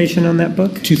publication on that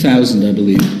book? 2000, I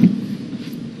believe.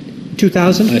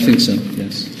 2000? I think so,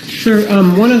 yes. Sir,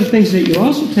 one of the things that you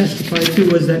also testified to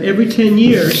was that every 10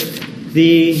 years,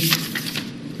 the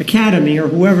academy or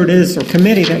whoever it is or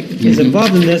committee that is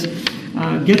involved in this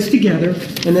gets together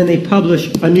and then they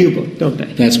publish a new book, don't they?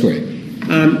 That's correct.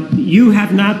 You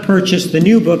have not purchased the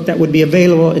new book that would be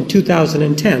available in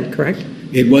 2010, correct?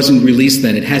 It wasn't released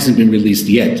then. It hasn't been released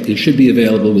yet. It should be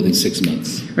available within 6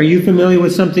 months. Are you familiar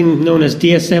with something known as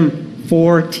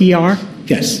DSM-4 TR?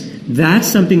 Yes. That's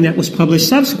something that was published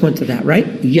subsequent to that, right?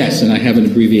 Yes, and I have an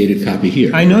abbreviated copy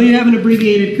here. I know you have an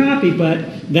abbreviated copy, but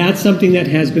that's something that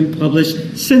has been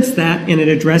published since that, and it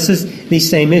addresses these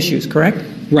same issues, correct?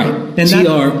 Right. And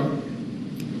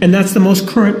TR. And that's the most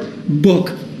current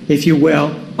book, if you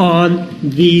will, on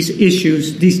these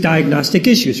issues, these diagnostic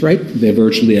issues, right? They're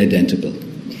virtually identical.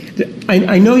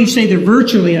 I know you say they're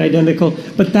virtually identical,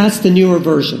 but that's the newer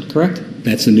version, correct?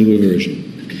 That's the newer version.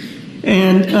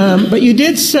 And but you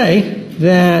did say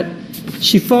that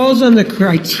she falls on the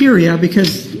criteria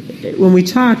because when we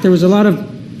talked, there was a lot of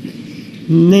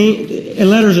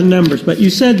letters and numbers, but you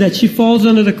said that she falls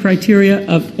under the criteria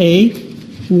of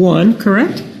A1,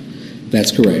 correct?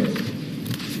 That's correct.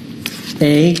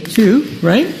 A2,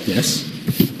 right? Yes.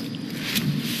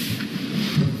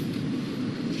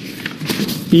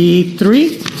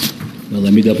 B3? Well,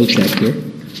 let me double check here.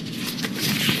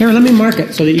 Here, let me mark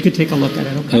it so that you can take a look at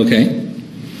it, okay? Okay.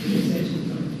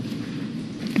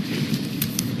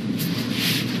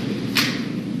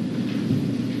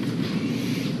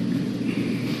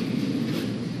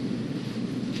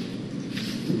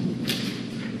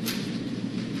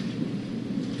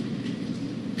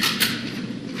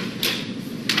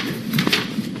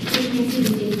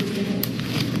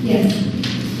 Yes.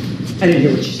 I didn't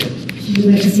hear what you said. Would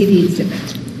you like to see the exhibit?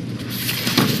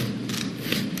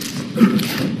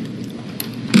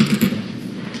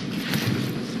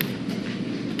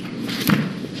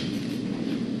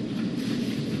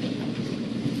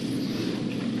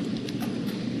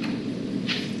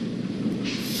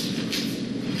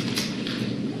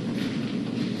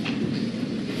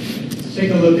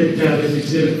 Take a look at this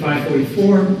exhibit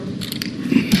 544.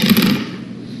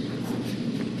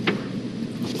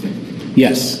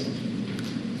 Yes.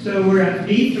 So we're at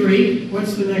B3.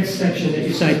 What's the next section that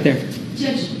you cite there?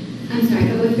 Judge, I'm sorry,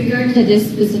 but with regard to this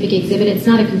specific exhibit, it's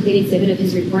not a complete exhibit of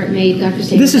his report made. Dr.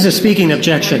 Sanders. This is a speaking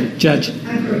objection, Judge.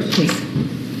 Please.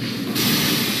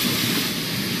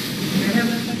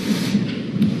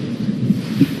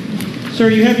 Sir,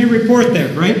 you have your report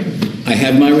there, right? I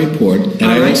have my report. And All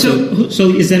I right, also, so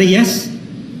is that a yes?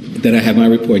 that I have my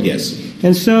report, yes.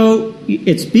 And so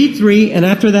it's B3, and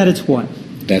after that it's what?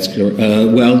 That's correct.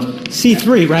 Well,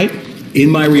 C3, right? in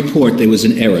my report, there was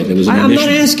an error. There was an I'm omission.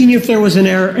 not asking you if there was an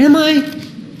error. Am I?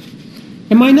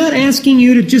 Am I not asking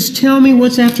you to just tell me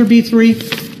what's after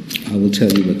B3? I will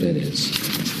tell you what that is.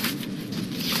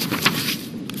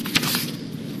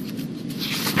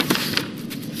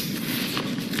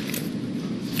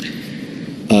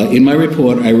 In my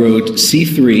report, I wrote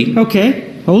C3,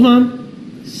 Okay, hold on.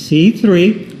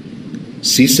 C3,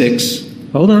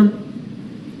 C6, hold on.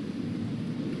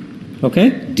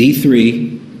 Okay,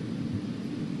 D3,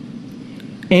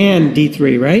 and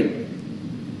D3, right?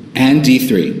 and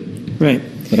D3. Right.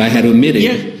 But I had omitted.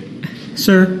 Yeah,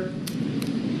 sir,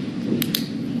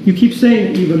 you keep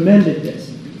saying that you've amended this.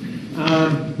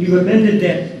 You've amended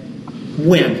that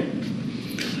when?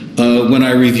 When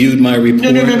I reviewed my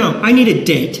report. No. I need a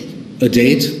date. A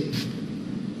date?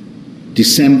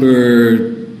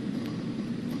 December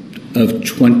of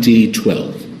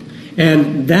 2012.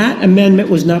 And that amendment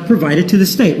was not provided to the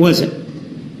state, was it?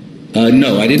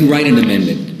 No, I didn't write an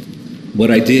amendment. What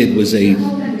I did was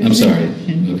I'm sorry.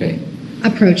 Okay.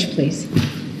 Approach, please.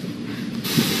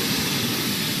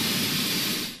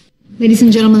 Ladies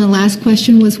and gentlemen, the last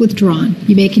question was withdrawn.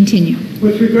 You may continue.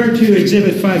 With regard to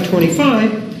Exhibit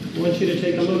 525, I want you to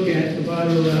take a look at the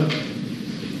bottom of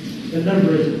the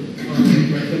number.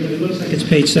 It looks like it's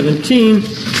page 17.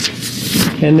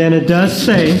 And then it does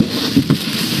say,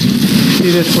 see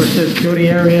this where it says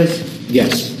Jodi Arias?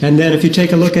 Yes. And then if you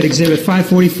take a look at Exhibit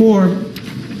 544,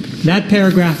 that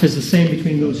paragraph is the same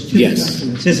between those two Yes.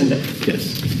 documents, isn't it?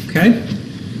 Yes. Okay?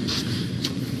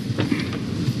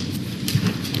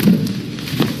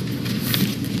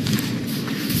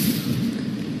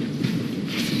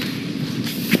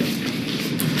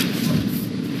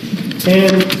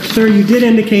 And, sir, you did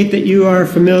indicate that you are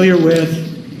familiar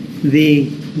with the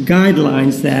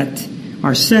guidelines that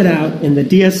are set out in the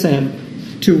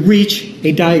DSM to reach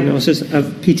a diagnosis of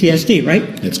PTSD,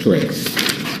 right? That's correct.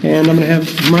 And I'm going to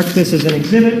have mark this as an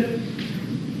exhibit.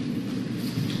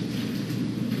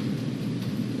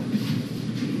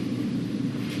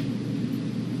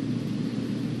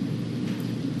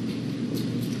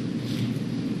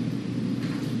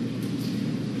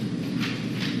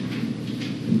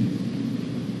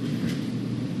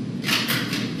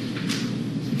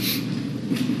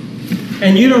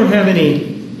 And you don't have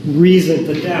any reason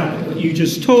to doubt that what you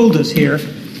just told us here,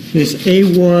 this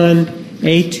A1,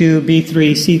 A2,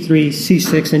 B3, C3,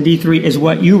 C6, and D3 is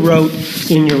what you wrote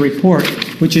in your report,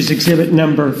 which is exhibit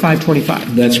number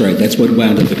 525. That's right. That's what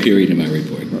wound up appearing in my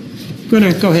report. going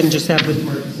to go ahead and just have this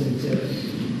marked as an exhibit.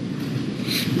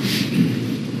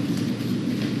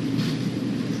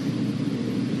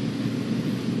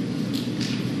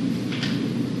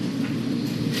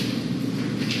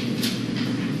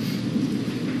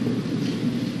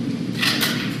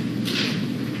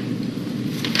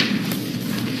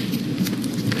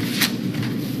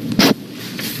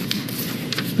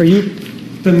 Are you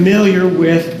familiar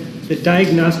with the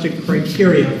diagnostic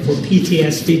criteria for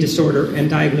PTSD disorder and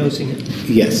diagnosing it?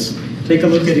 Yes. Take a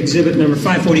look at exhibit number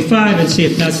 545 and see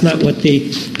if that's not what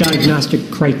the diagnostic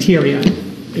criteria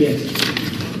is.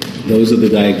 Those are the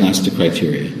diagnostic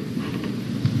criteria.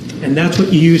 And that's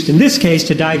what you used in this case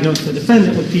to diagnose the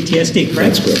defendant with PTSD,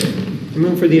 correct? That's correct. I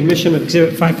move for the admission of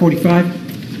exhibit 545.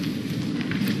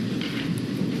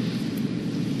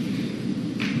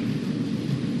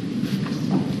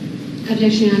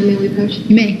 Objection, Your Honor, may we approach?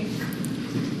 You may.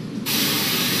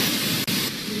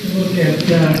 Look at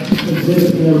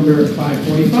exhibit number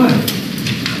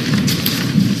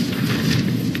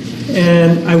 545.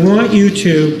 And I want you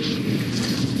to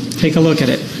take a look at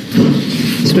it.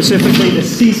 Specifically the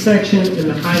C section and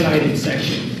the highlighted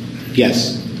section.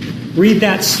 Yes. Read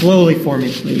that slowly for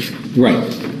me, please. Right.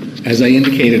 As I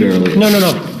indicated earlier. No,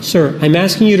 sir. I'm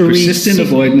asking you to read. Persistent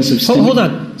avoidance of stimuli. Hold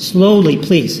on. Slowly,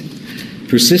 please.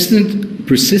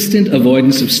 Persistent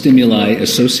avoidance of stimuli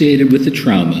associated with the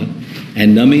trauma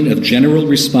and numbing of general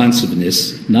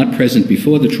responsiveness not present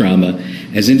before the trauma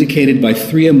as indicated by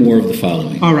 3 or more of the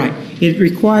following. All right. It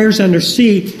requires under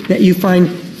C that you find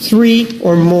 3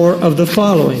 or more of the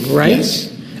following, right? Yes.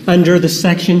 Under the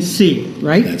section C,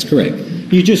 right? That's correct.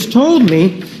 You just told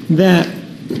me that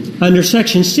under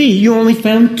section C you only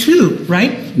found 2,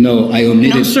 right? No, I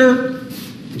omitted. No, sir.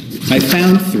 I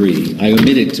found 3. I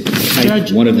omitted to type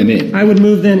Judge, one of them in. I would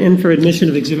move then in for admission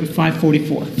of exhibit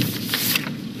 544.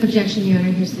 Objection, Your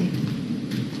Honor, hearsay.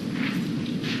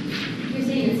 You're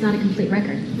saying it's not a complete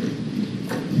record.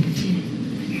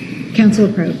 Counsel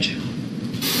approach.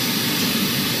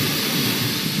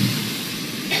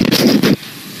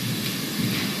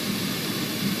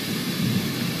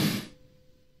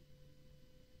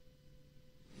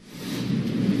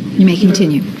 You may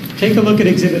continue. Take a look at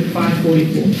exhibit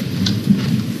 544.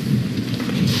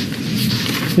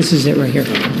 This is it right here.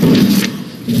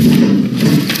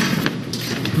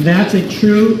 That's a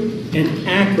true and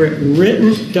accurate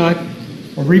written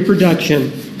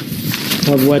reproduction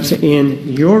of what's in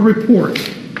your report,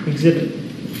 exhibit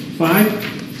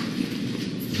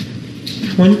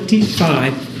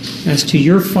 525, as to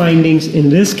your findings in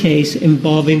this case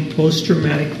involving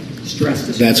post-traumatic stress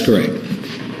disorder. That's correct.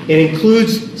 It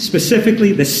includes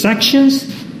specifically the sections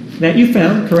that you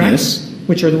found, correct? Yes.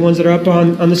 Which are the ones that are up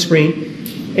on the screen.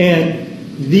 And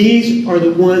these are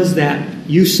the ones that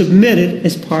you submitted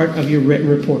as part of your written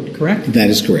report, correct? That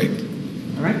is correct.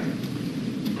 All right.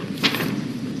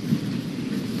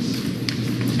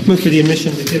 Move for the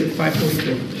admission of exhibit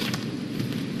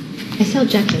 544. I still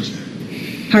object, Judge.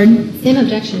 Pardon? Same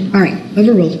objection. All right.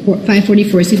 Overruled.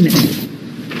 544 is admitted.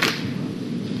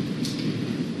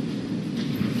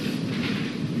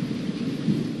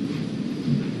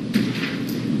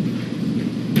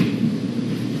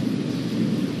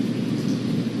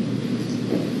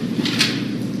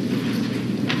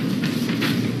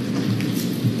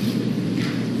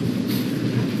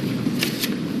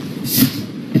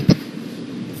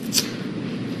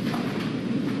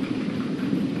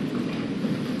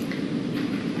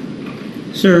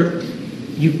 Sir,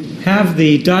 you have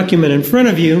the document in front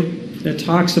of you that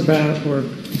talks about, or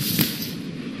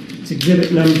it's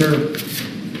exhibit number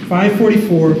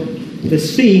 544, the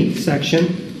C section,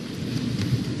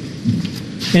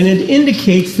 and it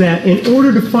indicates that in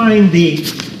order to find the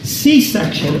C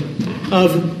section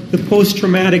of the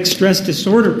post-traumatic stress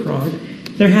disorder prong,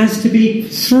 there has to be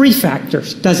 3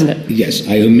 factors, doesn't it? Yes,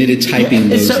 I omitted typing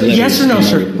those letters. Yes or no,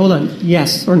 sir? Hold on.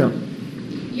 Yes or no?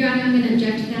 Your Honor, I'm going to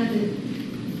object to that.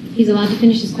 He's allowed to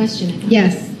finish his question. I thought.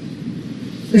 Yes.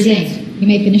 Yes. You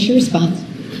may finish your response.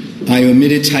 I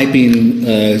omitted typing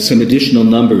some additional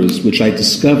numbers, which I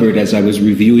discovered as I was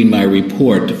reviewing my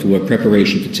report for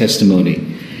preparation for testimony.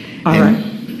 All right.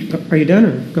 Are you done,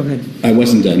 or go ahead? I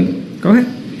wasn't done. Go ahead.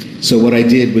 So what I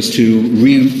did was to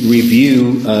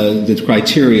review the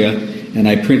criteria, and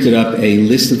I printed up a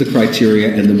list of the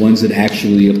criteria and the ones that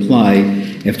actually apply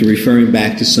after referring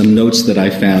back to some notes that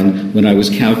I found when I was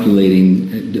calculating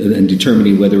and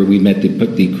determining whether we met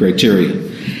the criteria.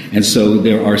 And so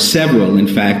there are several. In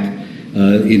fact,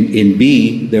 in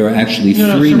B, there are actually 3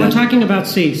 No, sir, now. we're talking about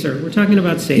C, sir. We're talking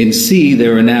about C. In C,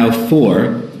 there are now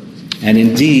 4, and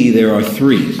in D, there are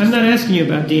 3. I'm not asking you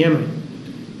about D, am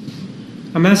I?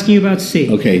 I'm asking you about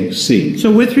C. Okay, C.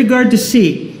 So with regard to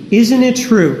C, isn't it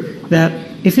true that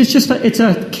if it's just it's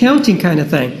a counting kind of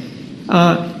thing,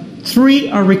 3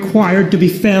 are required to be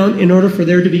found in order for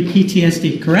there to be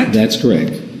PTSD, correct? That's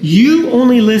correct. You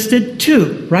only listed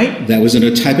 2, right? That was in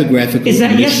a typographical Is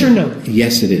that yes omission. or no?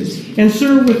 Yes, it is. And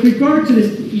sir, with regard to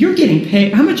this, you're getting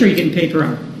paid, how much are you getting paid per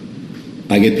hour?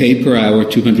 I get paid per hour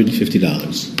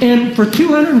 $250. And for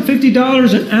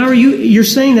 $250 an hour, you're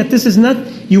saying that this is not,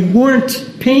 you weren't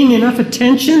paying enough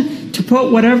attention to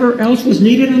put whatever else was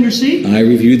needed on your C? I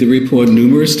reviewed the report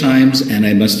numerous times, and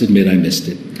I must admit I missed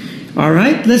it. All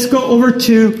right, let's go over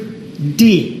to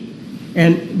D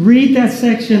and read that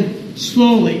section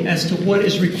slowly as to what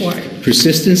is required.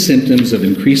 Persistent symptoms of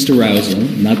increased arousal,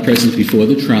 not present before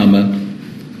the trauma,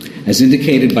 as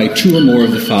indicated by 2 or more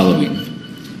of the following.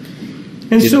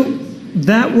 And so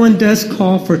that one does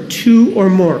call for 2 or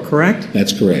more, correct?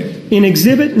 That's correct. In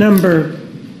exhibit number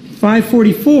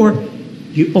 544,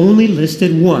 you only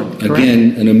listed 1, correct?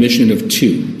 Again, an omission of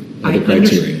 2 of the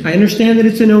criteria. I understand that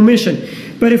it's an omission.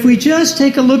 But if we just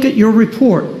take a look at your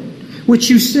report, which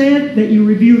you said that you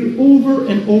reviewed over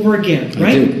and over again,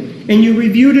 right? I did. And you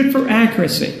reviewed it for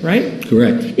accuracy, right?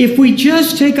 Correct. If we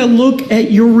just take a look at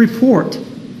your report,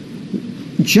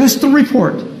 just the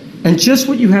report, and just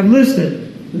what you have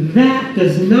listed, that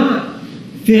does not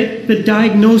fit the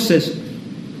diagnosis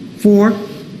for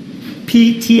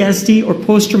PTSD or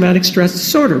post-traumatic stress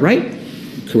disorder, right?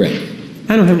 Correct.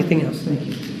 I don't have anything else. Thank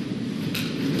you.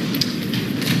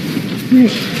 All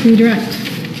right, redirect.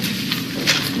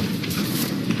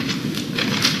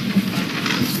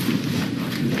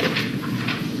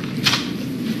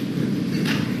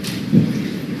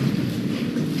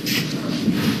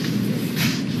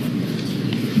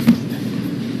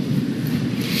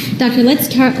 Doctor, let's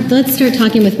start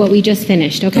talking with what we just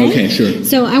finished, okay? Okay, sure.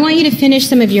 So I want you to finish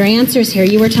some of your answers here.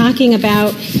 You were talking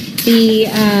about the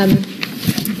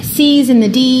C's and the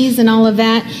D's and all of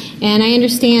that, and I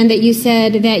understand that you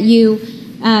said that you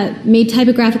made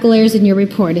typographical errors in your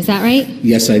report. Is that right?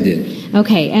 Yes, I did.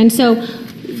 Okay, and so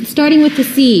starting with the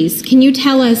C's, can you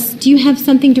tell us, do you have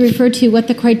something to refer to what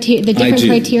the different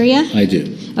criteria? I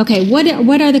do. Okay,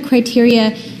 what are the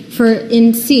criteria for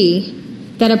in C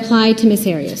that apply to Ms.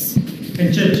 Arias?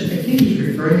 And Judge, I think he's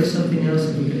referring to something else,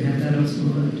 if we could have that else in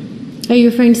mind. Are you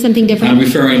referring to something different? I'm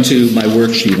referring to my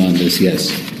worksheet on this,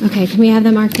 yes. Okay, can we have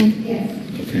that marked then? Yes.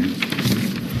 Okay.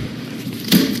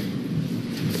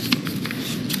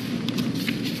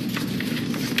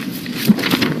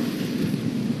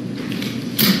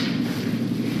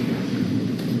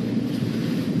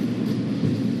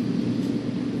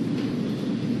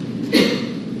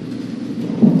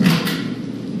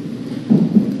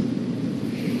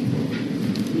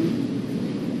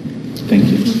 Thank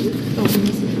you.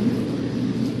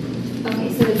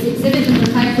 Okay, so it's exhibit number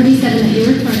 547 that you're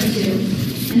referring to.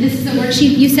 And this is a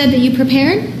worksheet you said that you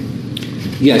prepared?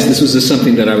 Yes, this was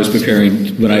something that I was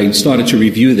preparing when I started to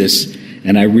review this,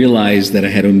 and I realized that I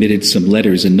had omitted some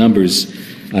letters and numbers.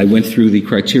 I went through the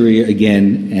criteria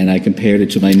again, and I compared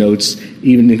it to my notes,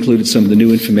 even included some of the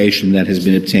new information that has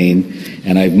been obtained,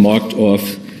 and I've marked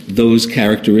off those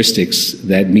characteristics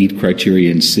that meet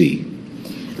criterion C.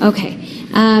 Okay.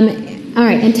 All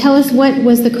right, and tell us what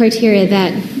was the criteria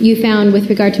that you found with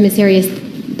regard to Ms. Arias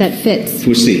that fits?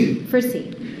 For C. For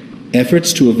C.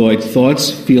 Efforts to avoid thoughts,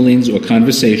 feelings, or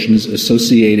conversations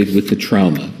associated with the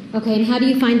trauma. Okay, and how do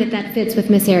you find that fits with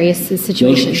Ms. Arias' Well,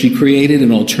 situation? she created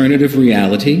an alternative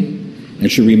reality,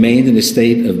 and she remained in a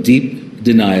state of deep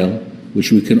denial,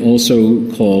 which we can also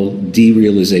call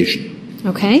derealization.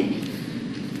 Okay.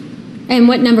 And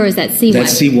what number is that? C1?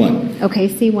 That's C1. Okay,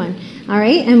 C1. All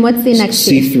right, and what's the next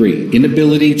C? C3,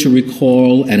 inability to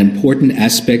recall an important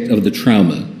aspect of the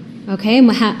trauma. Okay, and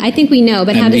I think we know,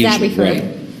 but how does that Amnesia, refer?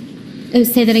 right.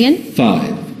 Say that again?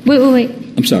 5. Wait.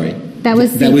 I'm sorry. That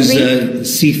was That was C3?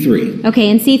 C3. Okay,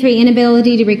 and C3,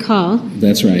 inability to recall.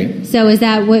 That's right. So is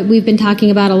that what we've been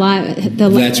talking about a lot?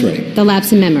 That's right. The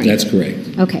lapse in memory. That's correct.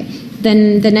 Okay.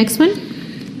 Then the next one?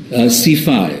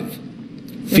 C5,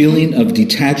 feeling of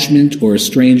detachment or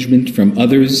estrangement from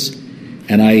others,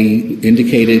 and I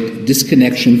indicated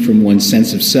disconnection from one's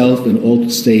sense of self, an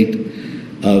altered state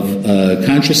of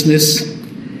consciousness,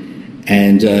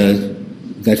 and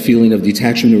that feeling of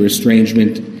detachment or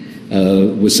estrangement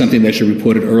was something that she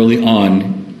reported early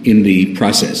on in the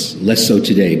process. Less so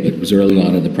today, but it was early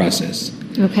on in the process.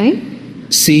 Okay.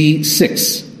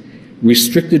 C6,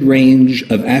 restricted range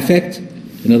of affect.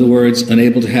 In other words,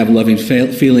 unable to have loving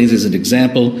feelings as an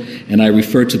example, and I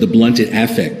refer to the blunted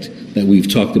affect that we've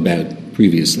talked about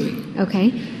previously.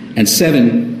 Okay. And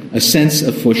 7, a sense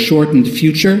of foreshortened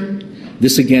future,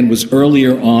 This again was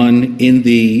earlier on in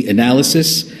the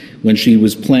analysis when she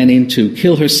was planning to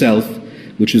kill herself,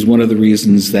 which is one of the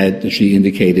reasons that she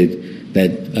indicated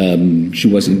that she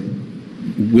wasn't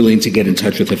willing to get in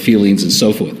touch with her feelings and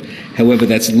so forth. However,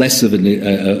 that's less of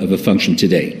a function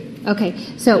today. Okay.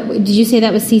 So did you say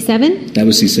that was C7? That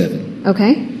was C7.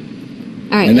 Okay.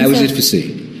 All right. And that was it for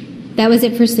C. That was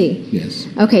it for C? Yes.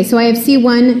 Okay. So I have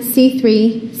C1,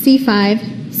 C3, C5,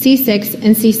 C6,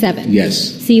 and C7.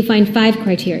 Yes. So you find 5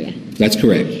 criteria. That's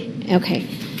correct. Okay.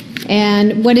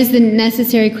 And what is the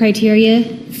necessary criteria?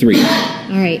 3.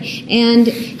 All right. And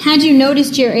had you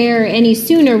noticed your error any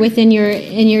sooner within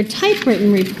your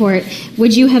typewritten report,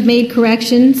 would you have made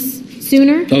corrections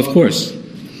sooner? Oh, of course.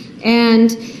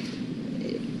 And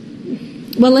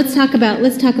well, let's talk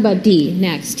about D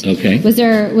next. Okay. Was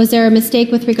there a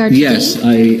mistake with regard to Yes,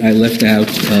 D? I left out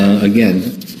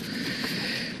again.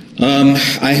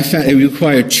 I found it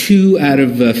required 2 out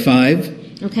of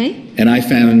 5. Okay. And I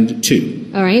found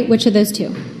 2. All right. Which are those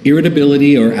 2?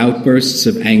 Irritability or outbursts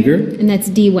of anger. And that's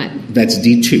D what? That's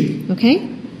D2. Okay.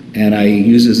 And I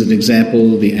use as an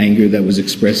example the anger that was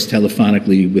expressed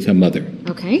telephonically with her mother.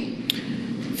 Okay.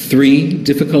 3,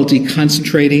 difficulty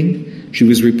concentrating. She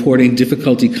was reporting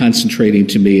difficulty concentrating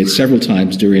to me at several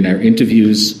times during our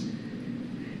interviews,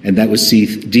 and that was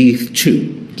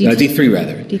D2. D3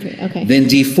 rather. D3, okay. Then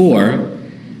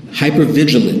D4,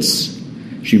 hypervigilance.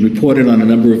 She reported on a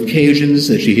number of occasions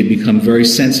that she had become very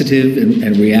sensitive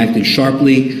and reacted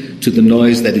sharply to the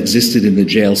noise that existed in the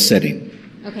jail setting.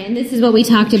 Okay, and this is what we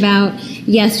talked about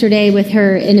yesterday with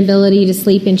her inability to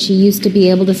sleep, and she used to be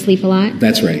able to sleep a lot?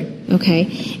 That's right. Okay.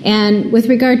 And with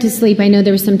regard to sleep, I know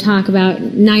there was some talk about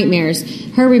nightmares.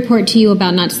 Her report to you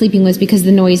about not sleeping was because of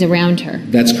the noise around her.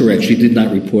 That's correct. She did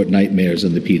not report nightmares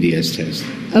on the PDS test.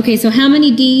 Okay, so how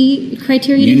many D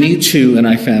criteria do you have? You need 2, and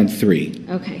I found 3.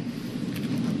 Okay.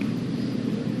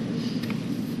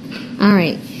 All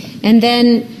right. And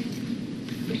then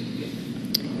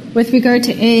with regard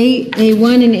to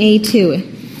A1 and A2.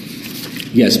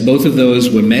 Yes, both of those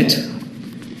were met.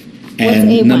 And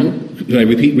A1? Could I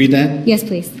read that? Yes,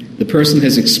 please. The person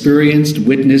has experienced,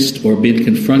 witnessed, or been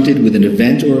confronted with an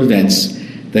event or events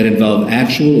that involve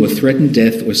actual or threatened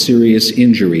death or serious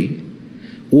injury,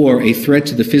 or a threat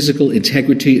to the physical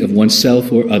integrity of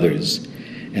oneself or others.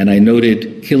 And I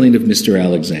noted killing of Mr.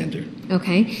 Alexander.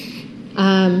 Okay.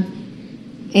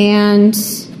 And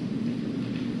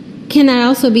can that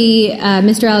also be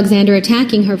Mr. Alexander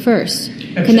attacking her first?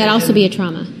 Can that also be a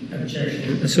trauma?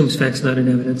 Assumes facts not in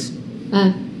evidence.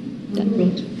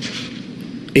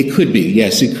 It could be,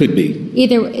 yes, it could be.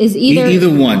 Either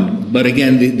one. But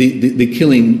again, the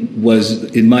killing was,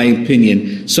 in my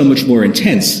opinion, so much more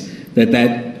intense that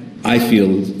I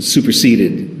feel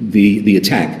superseded the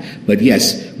attack. But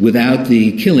yes, without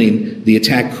the killing, the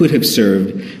attack could have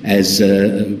served as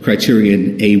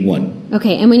criterion A1.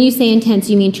 Okay, and when you say intense,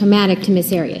 you mean traumatic to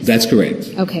Miss Arias? That's correct.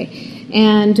 Okay.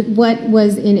 And what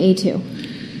was in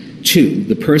A2? 2,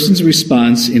 the person's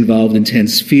response involved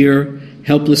intense fear,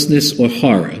 helplessness, or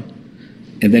horror.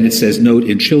 And then it says, note,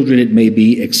 in children it may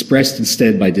be expressed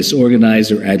instead by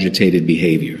disorganized or agitated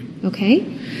behavior. Okay.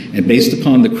 And based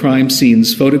upon the crime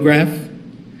scene's photograph,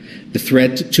 the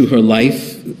threat to her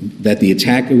life that the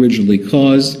attack originally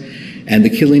caused, and the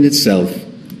killing itself,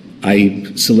 I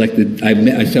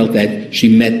felt that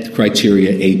she met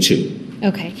criteria A2.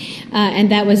 Okay.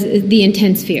 And that was the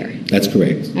intense fear. That's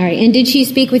correct. All right. And did she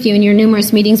speak with you in your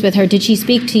numerous meetings with her? Did she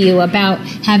speak to you about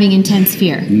having intense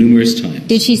fear? Numerous times.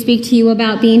 Did she speak to you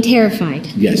about being terrified?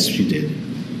 Yes, she did.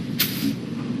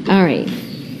 All right.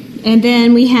 And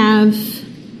then we have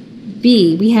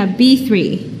B. We have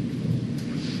B3.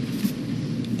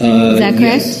 Is that correct?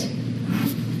 Yes.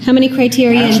 How many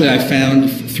criteria? Actually, I found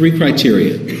 3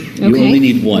 criteria. You Okay. only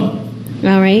need 1.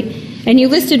 All right. And you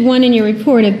listed 1 in your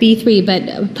report of B3, but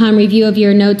upon review of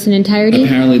your notes in entirety?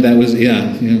 Apparently that was,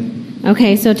 yeah.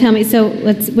 Okay, so tell me,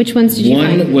 which ones did you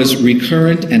find? 1 was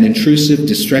recurrent and intrusive,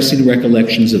 distressing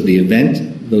recollections of the event.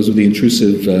 Those were the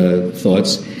intrusive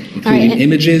thoughts, including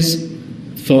images,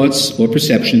 thoughts, or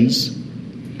perceptions.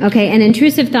 Okay, and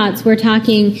intrusive thoughts, we're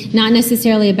talking not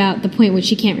necessarily about the point which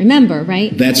she can't remember,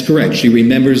 right? That's correct. She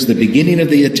remembers the beginning of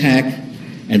the attack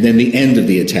and then the end of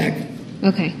the attack.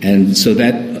 Okay. And so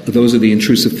those are the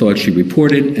intrusive thoughts she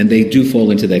reported, and they do fall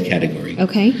into that category.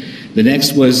 Okay. The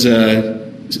next was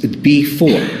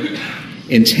B4,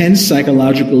 intense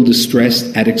psychological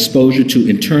distress at exposure to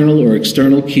internal or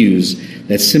external cues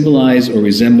that symbolize or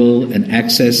resemble an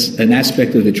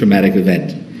aspect of the traumatic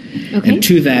event. Okay. And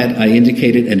to that, I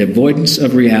indicated an avoidance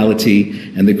of reality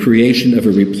and the creation of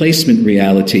a replacement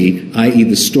reality, i.e.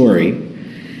 the story,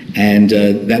 And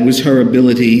that was her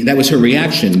ability, that was her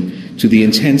reaction to the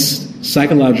intense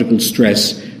psychological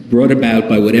stress brought about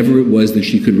by whatever it was that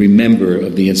she could remember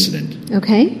of the incident.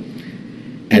 Okay.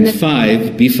 And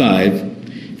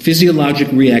B5, physiologic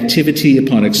reactivity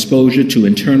upon exposure to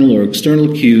internal or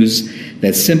external cues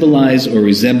that symbolize or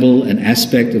resemble an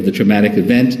aspect of the traumatic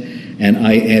event, and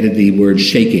I added the word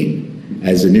shaking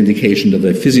as an indication of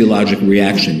a physiologic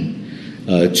reaction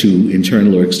to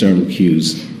internal or external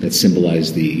cues that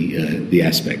symbolize the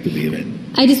aspect of the event.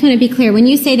 I just want to be clear. When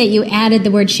you say that you added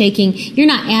the word shaking, you're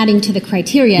not adding to the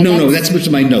criteria. No, that's what's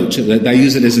in my note. I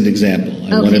use it as an example.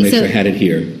 I want to make sure I had it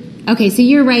here. Okay, so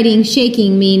you're writing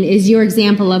shaking is your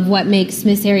example of what makes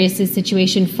Miss Arias'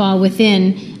 situation fall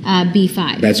within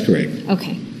B5. That's correct.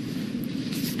 Okay.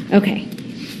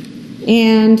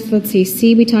 And let's see,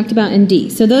 C we talked about, and D.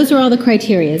 So those are all the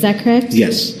criteria, is that correct?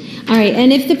 Yes. All right,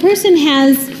 and if the person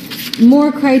has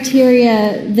more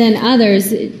criteria than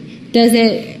others, it's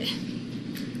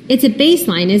a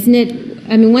baseline, isn't it?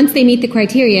 I mean, once they meet the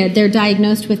criteria, they're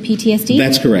diagnosed with PTSD?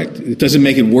 That's correct. It doesn't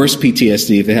make it worse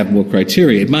PTSD if they have more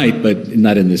criteria. It might, but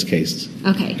not in this case.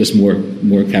 Okay. Just more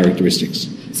characteristics.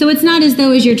 So it's not as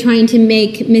though as you're trying to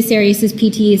make Miss Arias'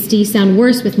 PTSD sound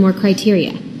worse with more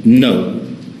criteria? No.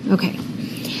 Okay.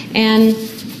 And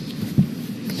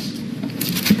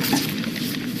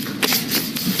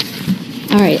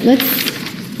all right, let's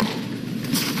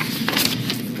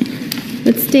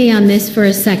stay on this for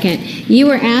a second. You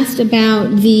were asked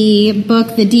about the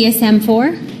book, the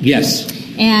DSM-4? Yes.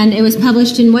 And it was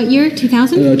published in what year?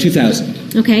 2000?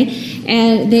 2000. Okay.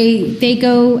 And they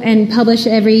go and publish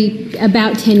every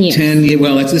about 10 years. 10 years.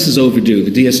 Well, this is overdue.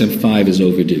 The DSM-5 is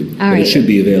overdue. All right. But it should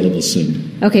be available soon.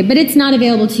 Okay, but it's not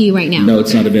available to you right now? No,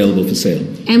 it's not available for sale.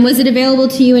 And was it available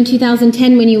to you in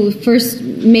 2010 when you first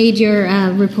made your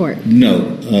report?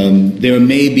 No. There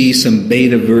may be some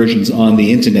beta versions on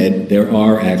the internet. There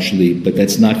are actually, but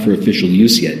that's not for official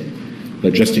use yet.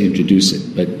 But just to introduce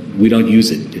it. But we don't use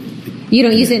it. You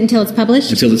don't use it until it's published?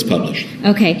 Until it's published.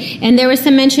 Okay. And there was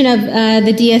some mention of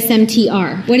the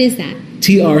DSM-TR. What is that?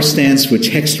 TR stands for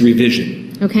text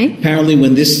revision. Okay. Apparently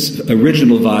when this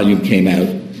original volume came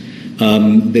out,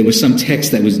 there was some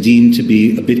text that was deemed to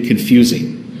be a bit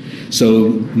confusing.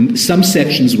 So some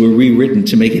sections were rewritten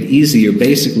to make it easier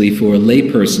basically for a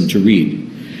layperson to read.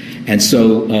 And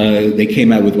so they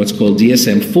came out with what's called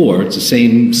DSM-4. It's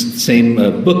the same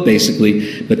book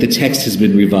basically, but the text has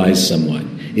been revised somewhat.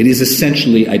 It is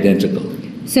essentially identical.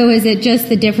 So is it just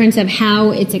the difference of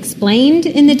how it's explained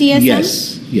in the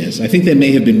DSM? Yes. I think there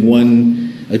may have been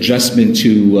one adjustment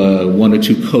to one or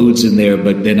two codes in there,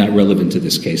 but they're not relevant to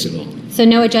this case at all. So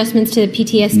no adjustments to the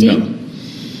PTSD? No.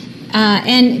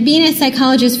 And being a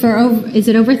psychologist for is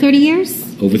it over 30 years?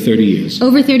 Over 30 years.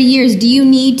 Over 30 years. Do you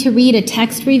need to read a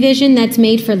text revision that's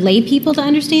made for lay people to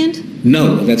understand?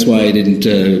 No, that's why I didn't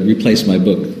replace my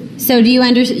book. So do you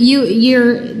understand?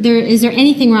 Is there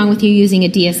anything wrong with you using a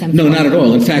DSM-4? No, not at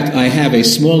all. In fact, I have a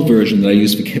small version that I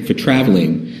use for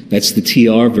traveling. That's the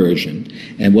TR version.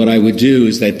 And what I would do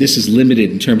is that this is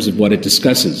limited in terms of what it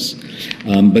discusses.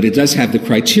 But it does have the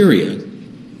criteria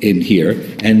in here,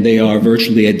 and they are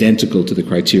virtually identical to the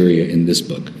criteria in this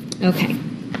book. Okay.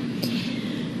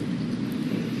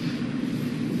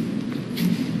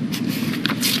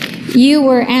 You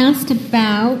were asked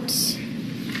about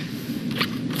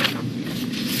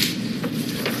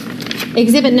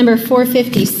Exhibit number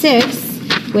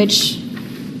 456, which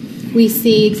we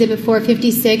see Exhibit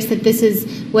 456 that this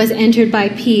was entered by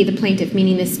P, the plaintiff,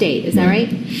 meaning the state. Is that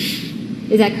right?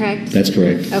 Is that correct? That's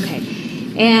correct. Okay.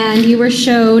 And you were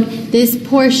showed this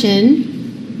portion.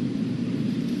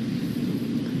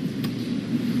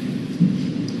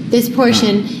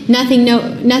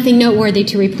 Nothing noteworthy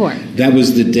to report. That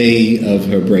was the day of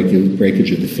her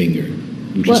breakage of the finger,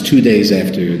 which was 2 days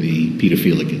after the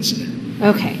pedophilic incident.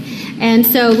 Okay. And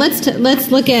so let's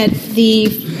look at the...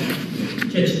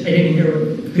 Judge, I didn't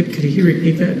hear. Could he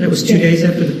repeat that? That was 2 days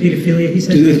after the pedophilia, he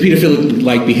said? The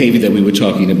pedophilic-like behavior that we were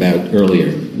talking about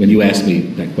earlier when you asked me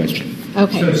that question.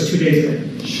 Okay. So it's 2 days later.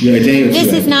 Yeah, a day or two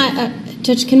This is after. not...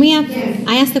 Judge, can we have... Yes.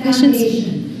 I ask the questions?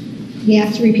 He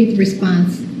has to repeat the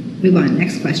response. Move on.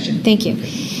 Next question. Thank you.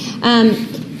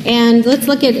 And let's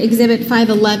look at Exhibit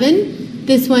 511.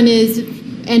 This one is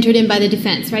entered in by the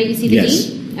defense, right? You see the Yes.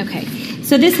 D? Okay.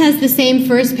 So this has the same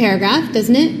first paragraph,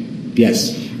 doesn't it?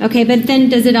 Yes. Okay, but then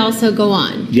does it also go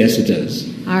on? Yes, it does.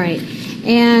 All right.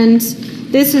 And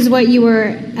this is what you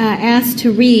were asked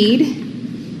to read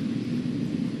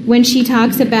when she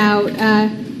talks about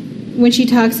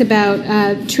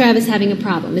Travis having a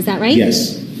problem. Is that right?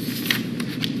 Yes.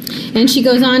 And she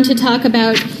goes on to talk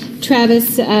about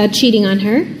Travis cheating on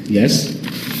her. Yes.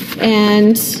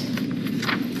 And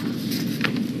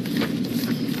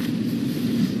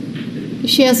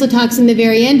she also talks in the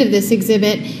very end of this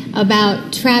exhibit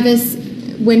about Travis,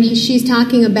 when she's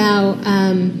talking about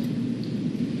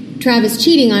Travis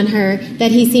cheating on her,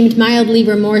 that he seemed mildly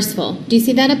remorseful. Do you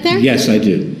see that up there? Yes, I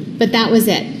do. But that was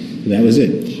it. That was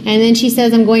it. And then she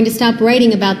says, I'm going to stop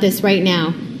writing about this right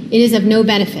now. It is of no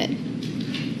benefit.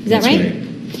 Is that That's right?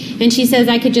 And she says,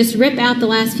 I could just rip out the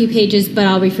last few pages, but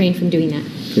I'll refrain from doing that.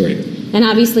 Correct. And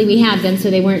obviously we have them, so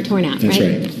they weren't torn out, That's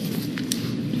right? right.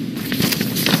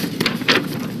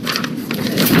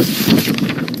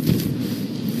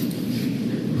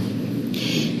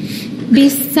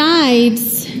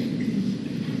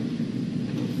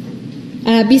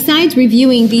 Besides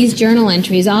reviewing these journal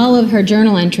entries, all of her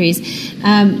journal entries,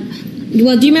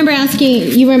 well, do you remember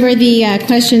the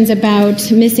questions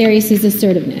about Miss Arias'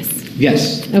 assertiveness?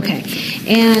 Yes. Okay.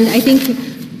 And I think,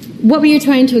 what were you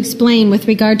trying to explain with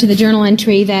regard to the journal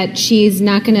entry that she's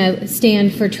not going to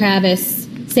stand for Travis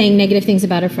saying negative things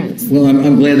about her friends? Well,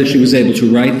 I'm glad that she was able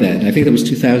to write that. I think that was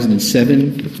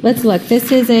 2007. Let's look.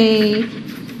 This is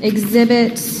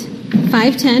Exhibit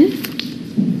 510.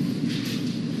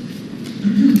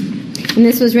 And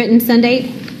this was written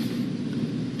Sunday,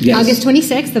 Yes. August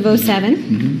 26th of 07.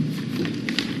 Mm-hmm.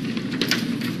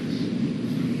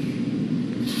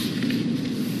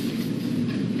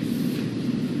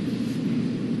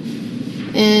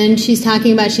 And she's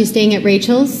talking about she's staying at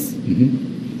Rachel's.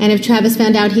 Mm-hmm. And if Travis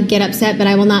found out, he'd get upset, but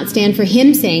I will not stand for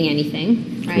him saying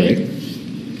anything. Right? Correct.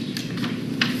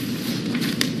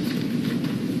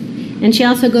 And she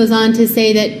also goes on to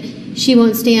say that she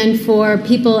won't stand for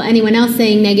anyone else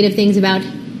saying negative things about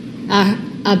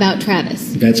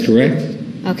Travis. That's correct.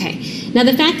 Okay. Now,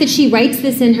 the fact that she writes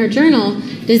this in her journal,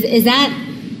 is that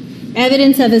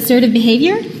evidence of assertive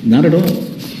behavior? Not at all.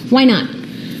 Why not?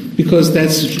 Because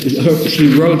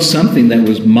she wrote something that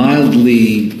was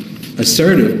mildly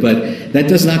assertive, but that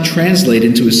does not translate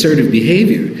into assertive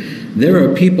behavior. There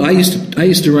are people. I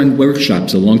used to run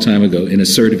workshops a long time ago in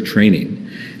assertive training,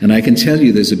 and I can tell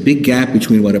you there's a big gap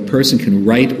between what a person can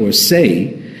write or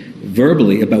say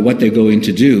verbally about what they're going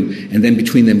to do, and then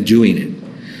between them doing it.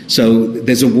 So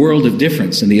there's a world of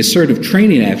difference, and the assertive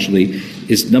training actually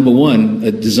is, number one,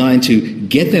 designed to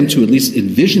get them to at least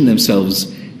envision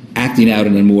themselves acting out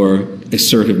in a more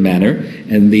assertive manner,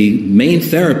 and the main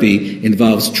therapy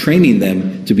involves training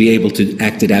them to be able to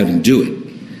act it out and do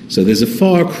it. So there's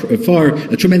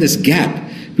a tremendous gap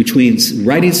between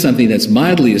writing something that's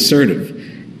mildly assertive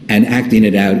and acting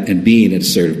it out and being an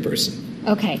assertive person.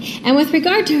 Okay. And with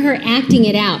regard to her acting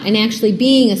it out and actually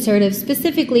being assertive,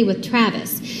 specifically with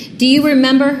Travis, do you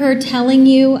remember her telling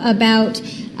you about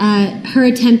her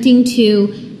attempting to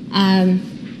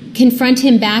confront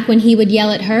him back when he would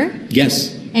yell at her?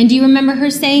 Yes. And do you remember her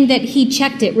saying that he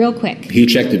checked it real quick? He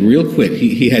checked it real quick.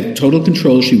 He had total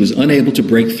control. She was unable to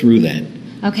break through that.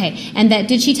 Okay. And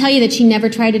did she tell you that she never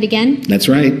tried it again? That's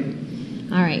right.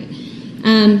 All right.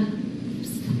 And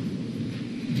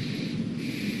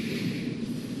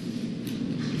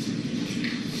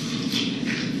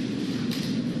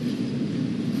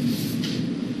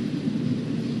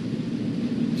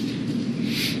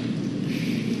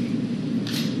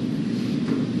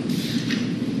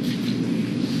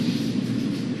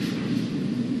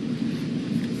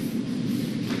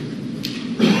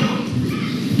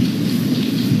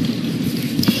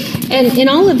in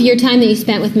all of your time that you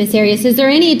spent with Miss Arias, is there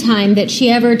any time that she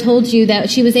ever told you that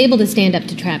she was able to stand up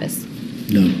to Travis?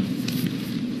 No.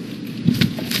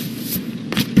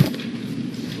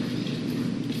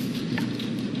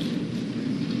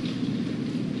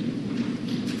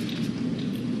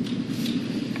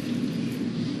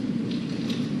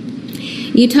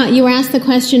 You were asked the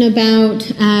question about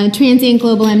transient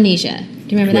global amnesia.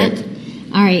 Do you remember Correct.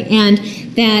 that? All right. And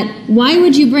that, why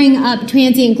would you bring up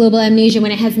transient global amnesia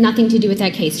when it has nothing to do with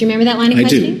that case? Do you remember that line of I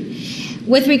do. questioning?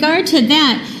 With regard to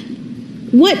that,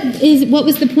 what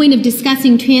was the point of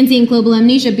discussing transient global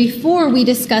amnesia before we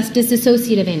discussed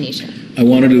dissociative amnesia? I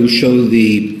wanted to show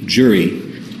the jury,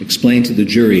 explain to the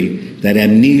jury that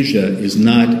amnesia is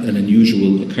not an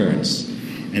unusual occurrence,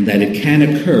 and that it can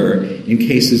occur in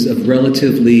cases of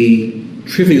relatively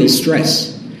trivial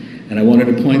stress. And I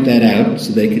wanted to point that out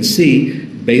so they could see,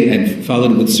 and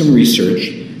followed with some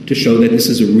research to show that this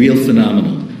is a real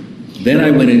phenomenon. Then I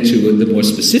went into the more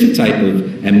specific type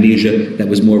of amnesia that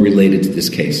was more related to this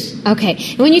case. Okay.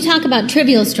 And when you talk about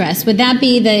trivial stress, would that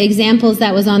be the examples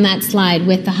that was on that slide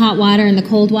with the hot water and the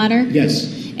cold water? Yes.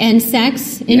 And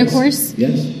sex, intercourse?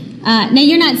 Yes. Now,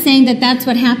 you're not saying that that's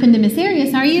what happened to Miss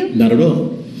Arias, are you? Not at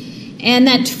all. And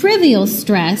that trivial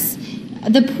stress,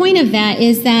 the point of that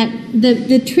is that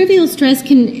the trivial stress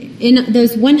can in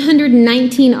those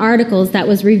 119 articles that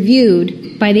was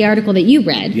reviewed by the article that you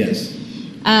read, Yes,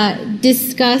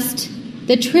 discussed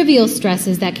the trivial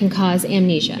stresses that can cause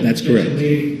amnesia. that's correct.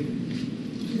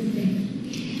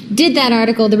 Did that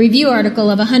article, the review article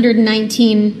of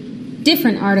 119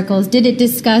 different articles, did it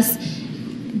discuss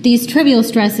these trivial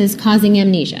stresses causing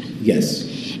amnesia? Yes,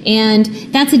 And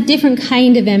that's a different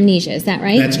kind of amnesia, is that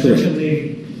right? that's correct.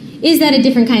 Is that a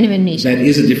different kind of amnesia? That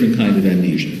is a different kind of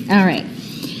amnesia. All right.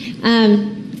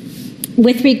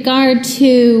 With regard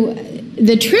to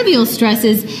the trivial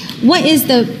stresses, what is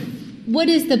the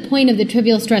point of the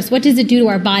trivial stress? What does it do to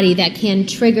our body that can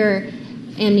trigger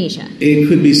amnesia? It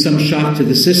could be some shock to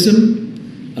the system.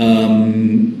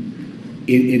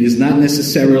 It is not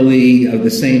necessarily of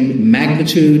the same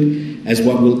magnitude as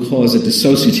what will cause a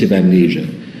dissociative amnesia,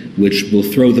 which will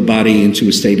throw the body into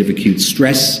a state of acute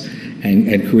stress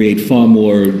and create far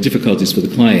more difficulties for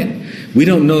the client. We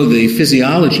don't know the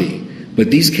physiology,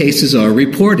 but these cases are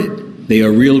reported. They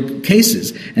are real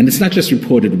cases. And it's not just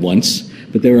reported once,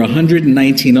 but there are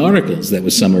 119 articles that were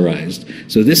summarized.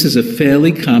 So this is a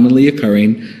fairly commonly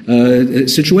occurring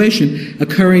situation,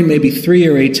 occurring maybe 3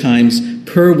 or 8 times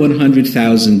per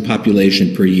 100,000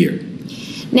 population per year.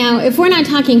 Now, if we're not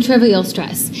talking trivial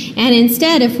stress, and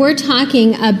instead if we're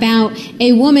talking about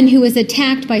a woman who was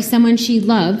attacked by someone she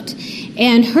loved,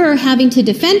 and her having to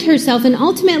defend herself and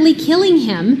ultimately killing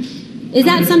him, is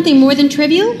that something more than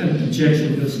trivial?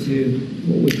 Objection goes to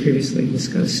what we previously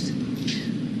discussed.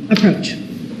 Approach.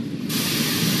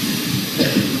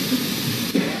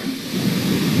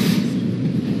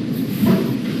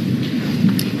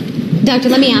 Doctor,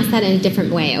 let me ask that in a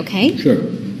different way, okay? Sure.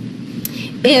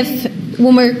 If,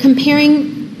 when we're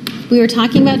comparing, we were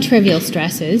talking about trivial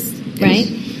stresses, right?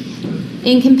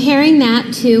 In comparing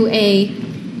that to a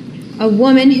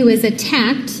woman who is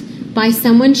attacked by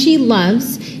someone she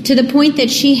loves to the point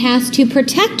that she has to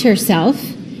protect herself,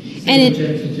 and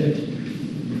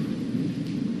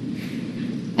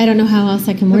I don't know how else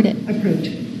I can word it. Approach.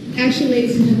 Actually,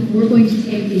 ladies and gentlemen, we're going to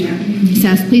take the afternoon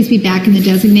Recess. Please be back in the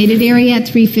designated area at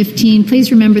 3:15.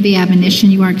 Please remember the admonition.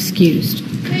 You are excused.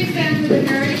 Please stand for the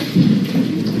jury.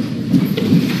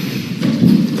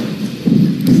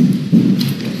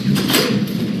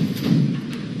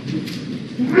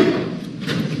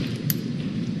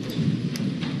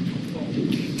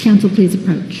 Counsel, please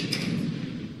approach.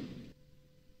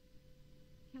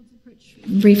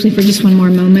 Briefly for just one more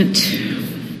moment.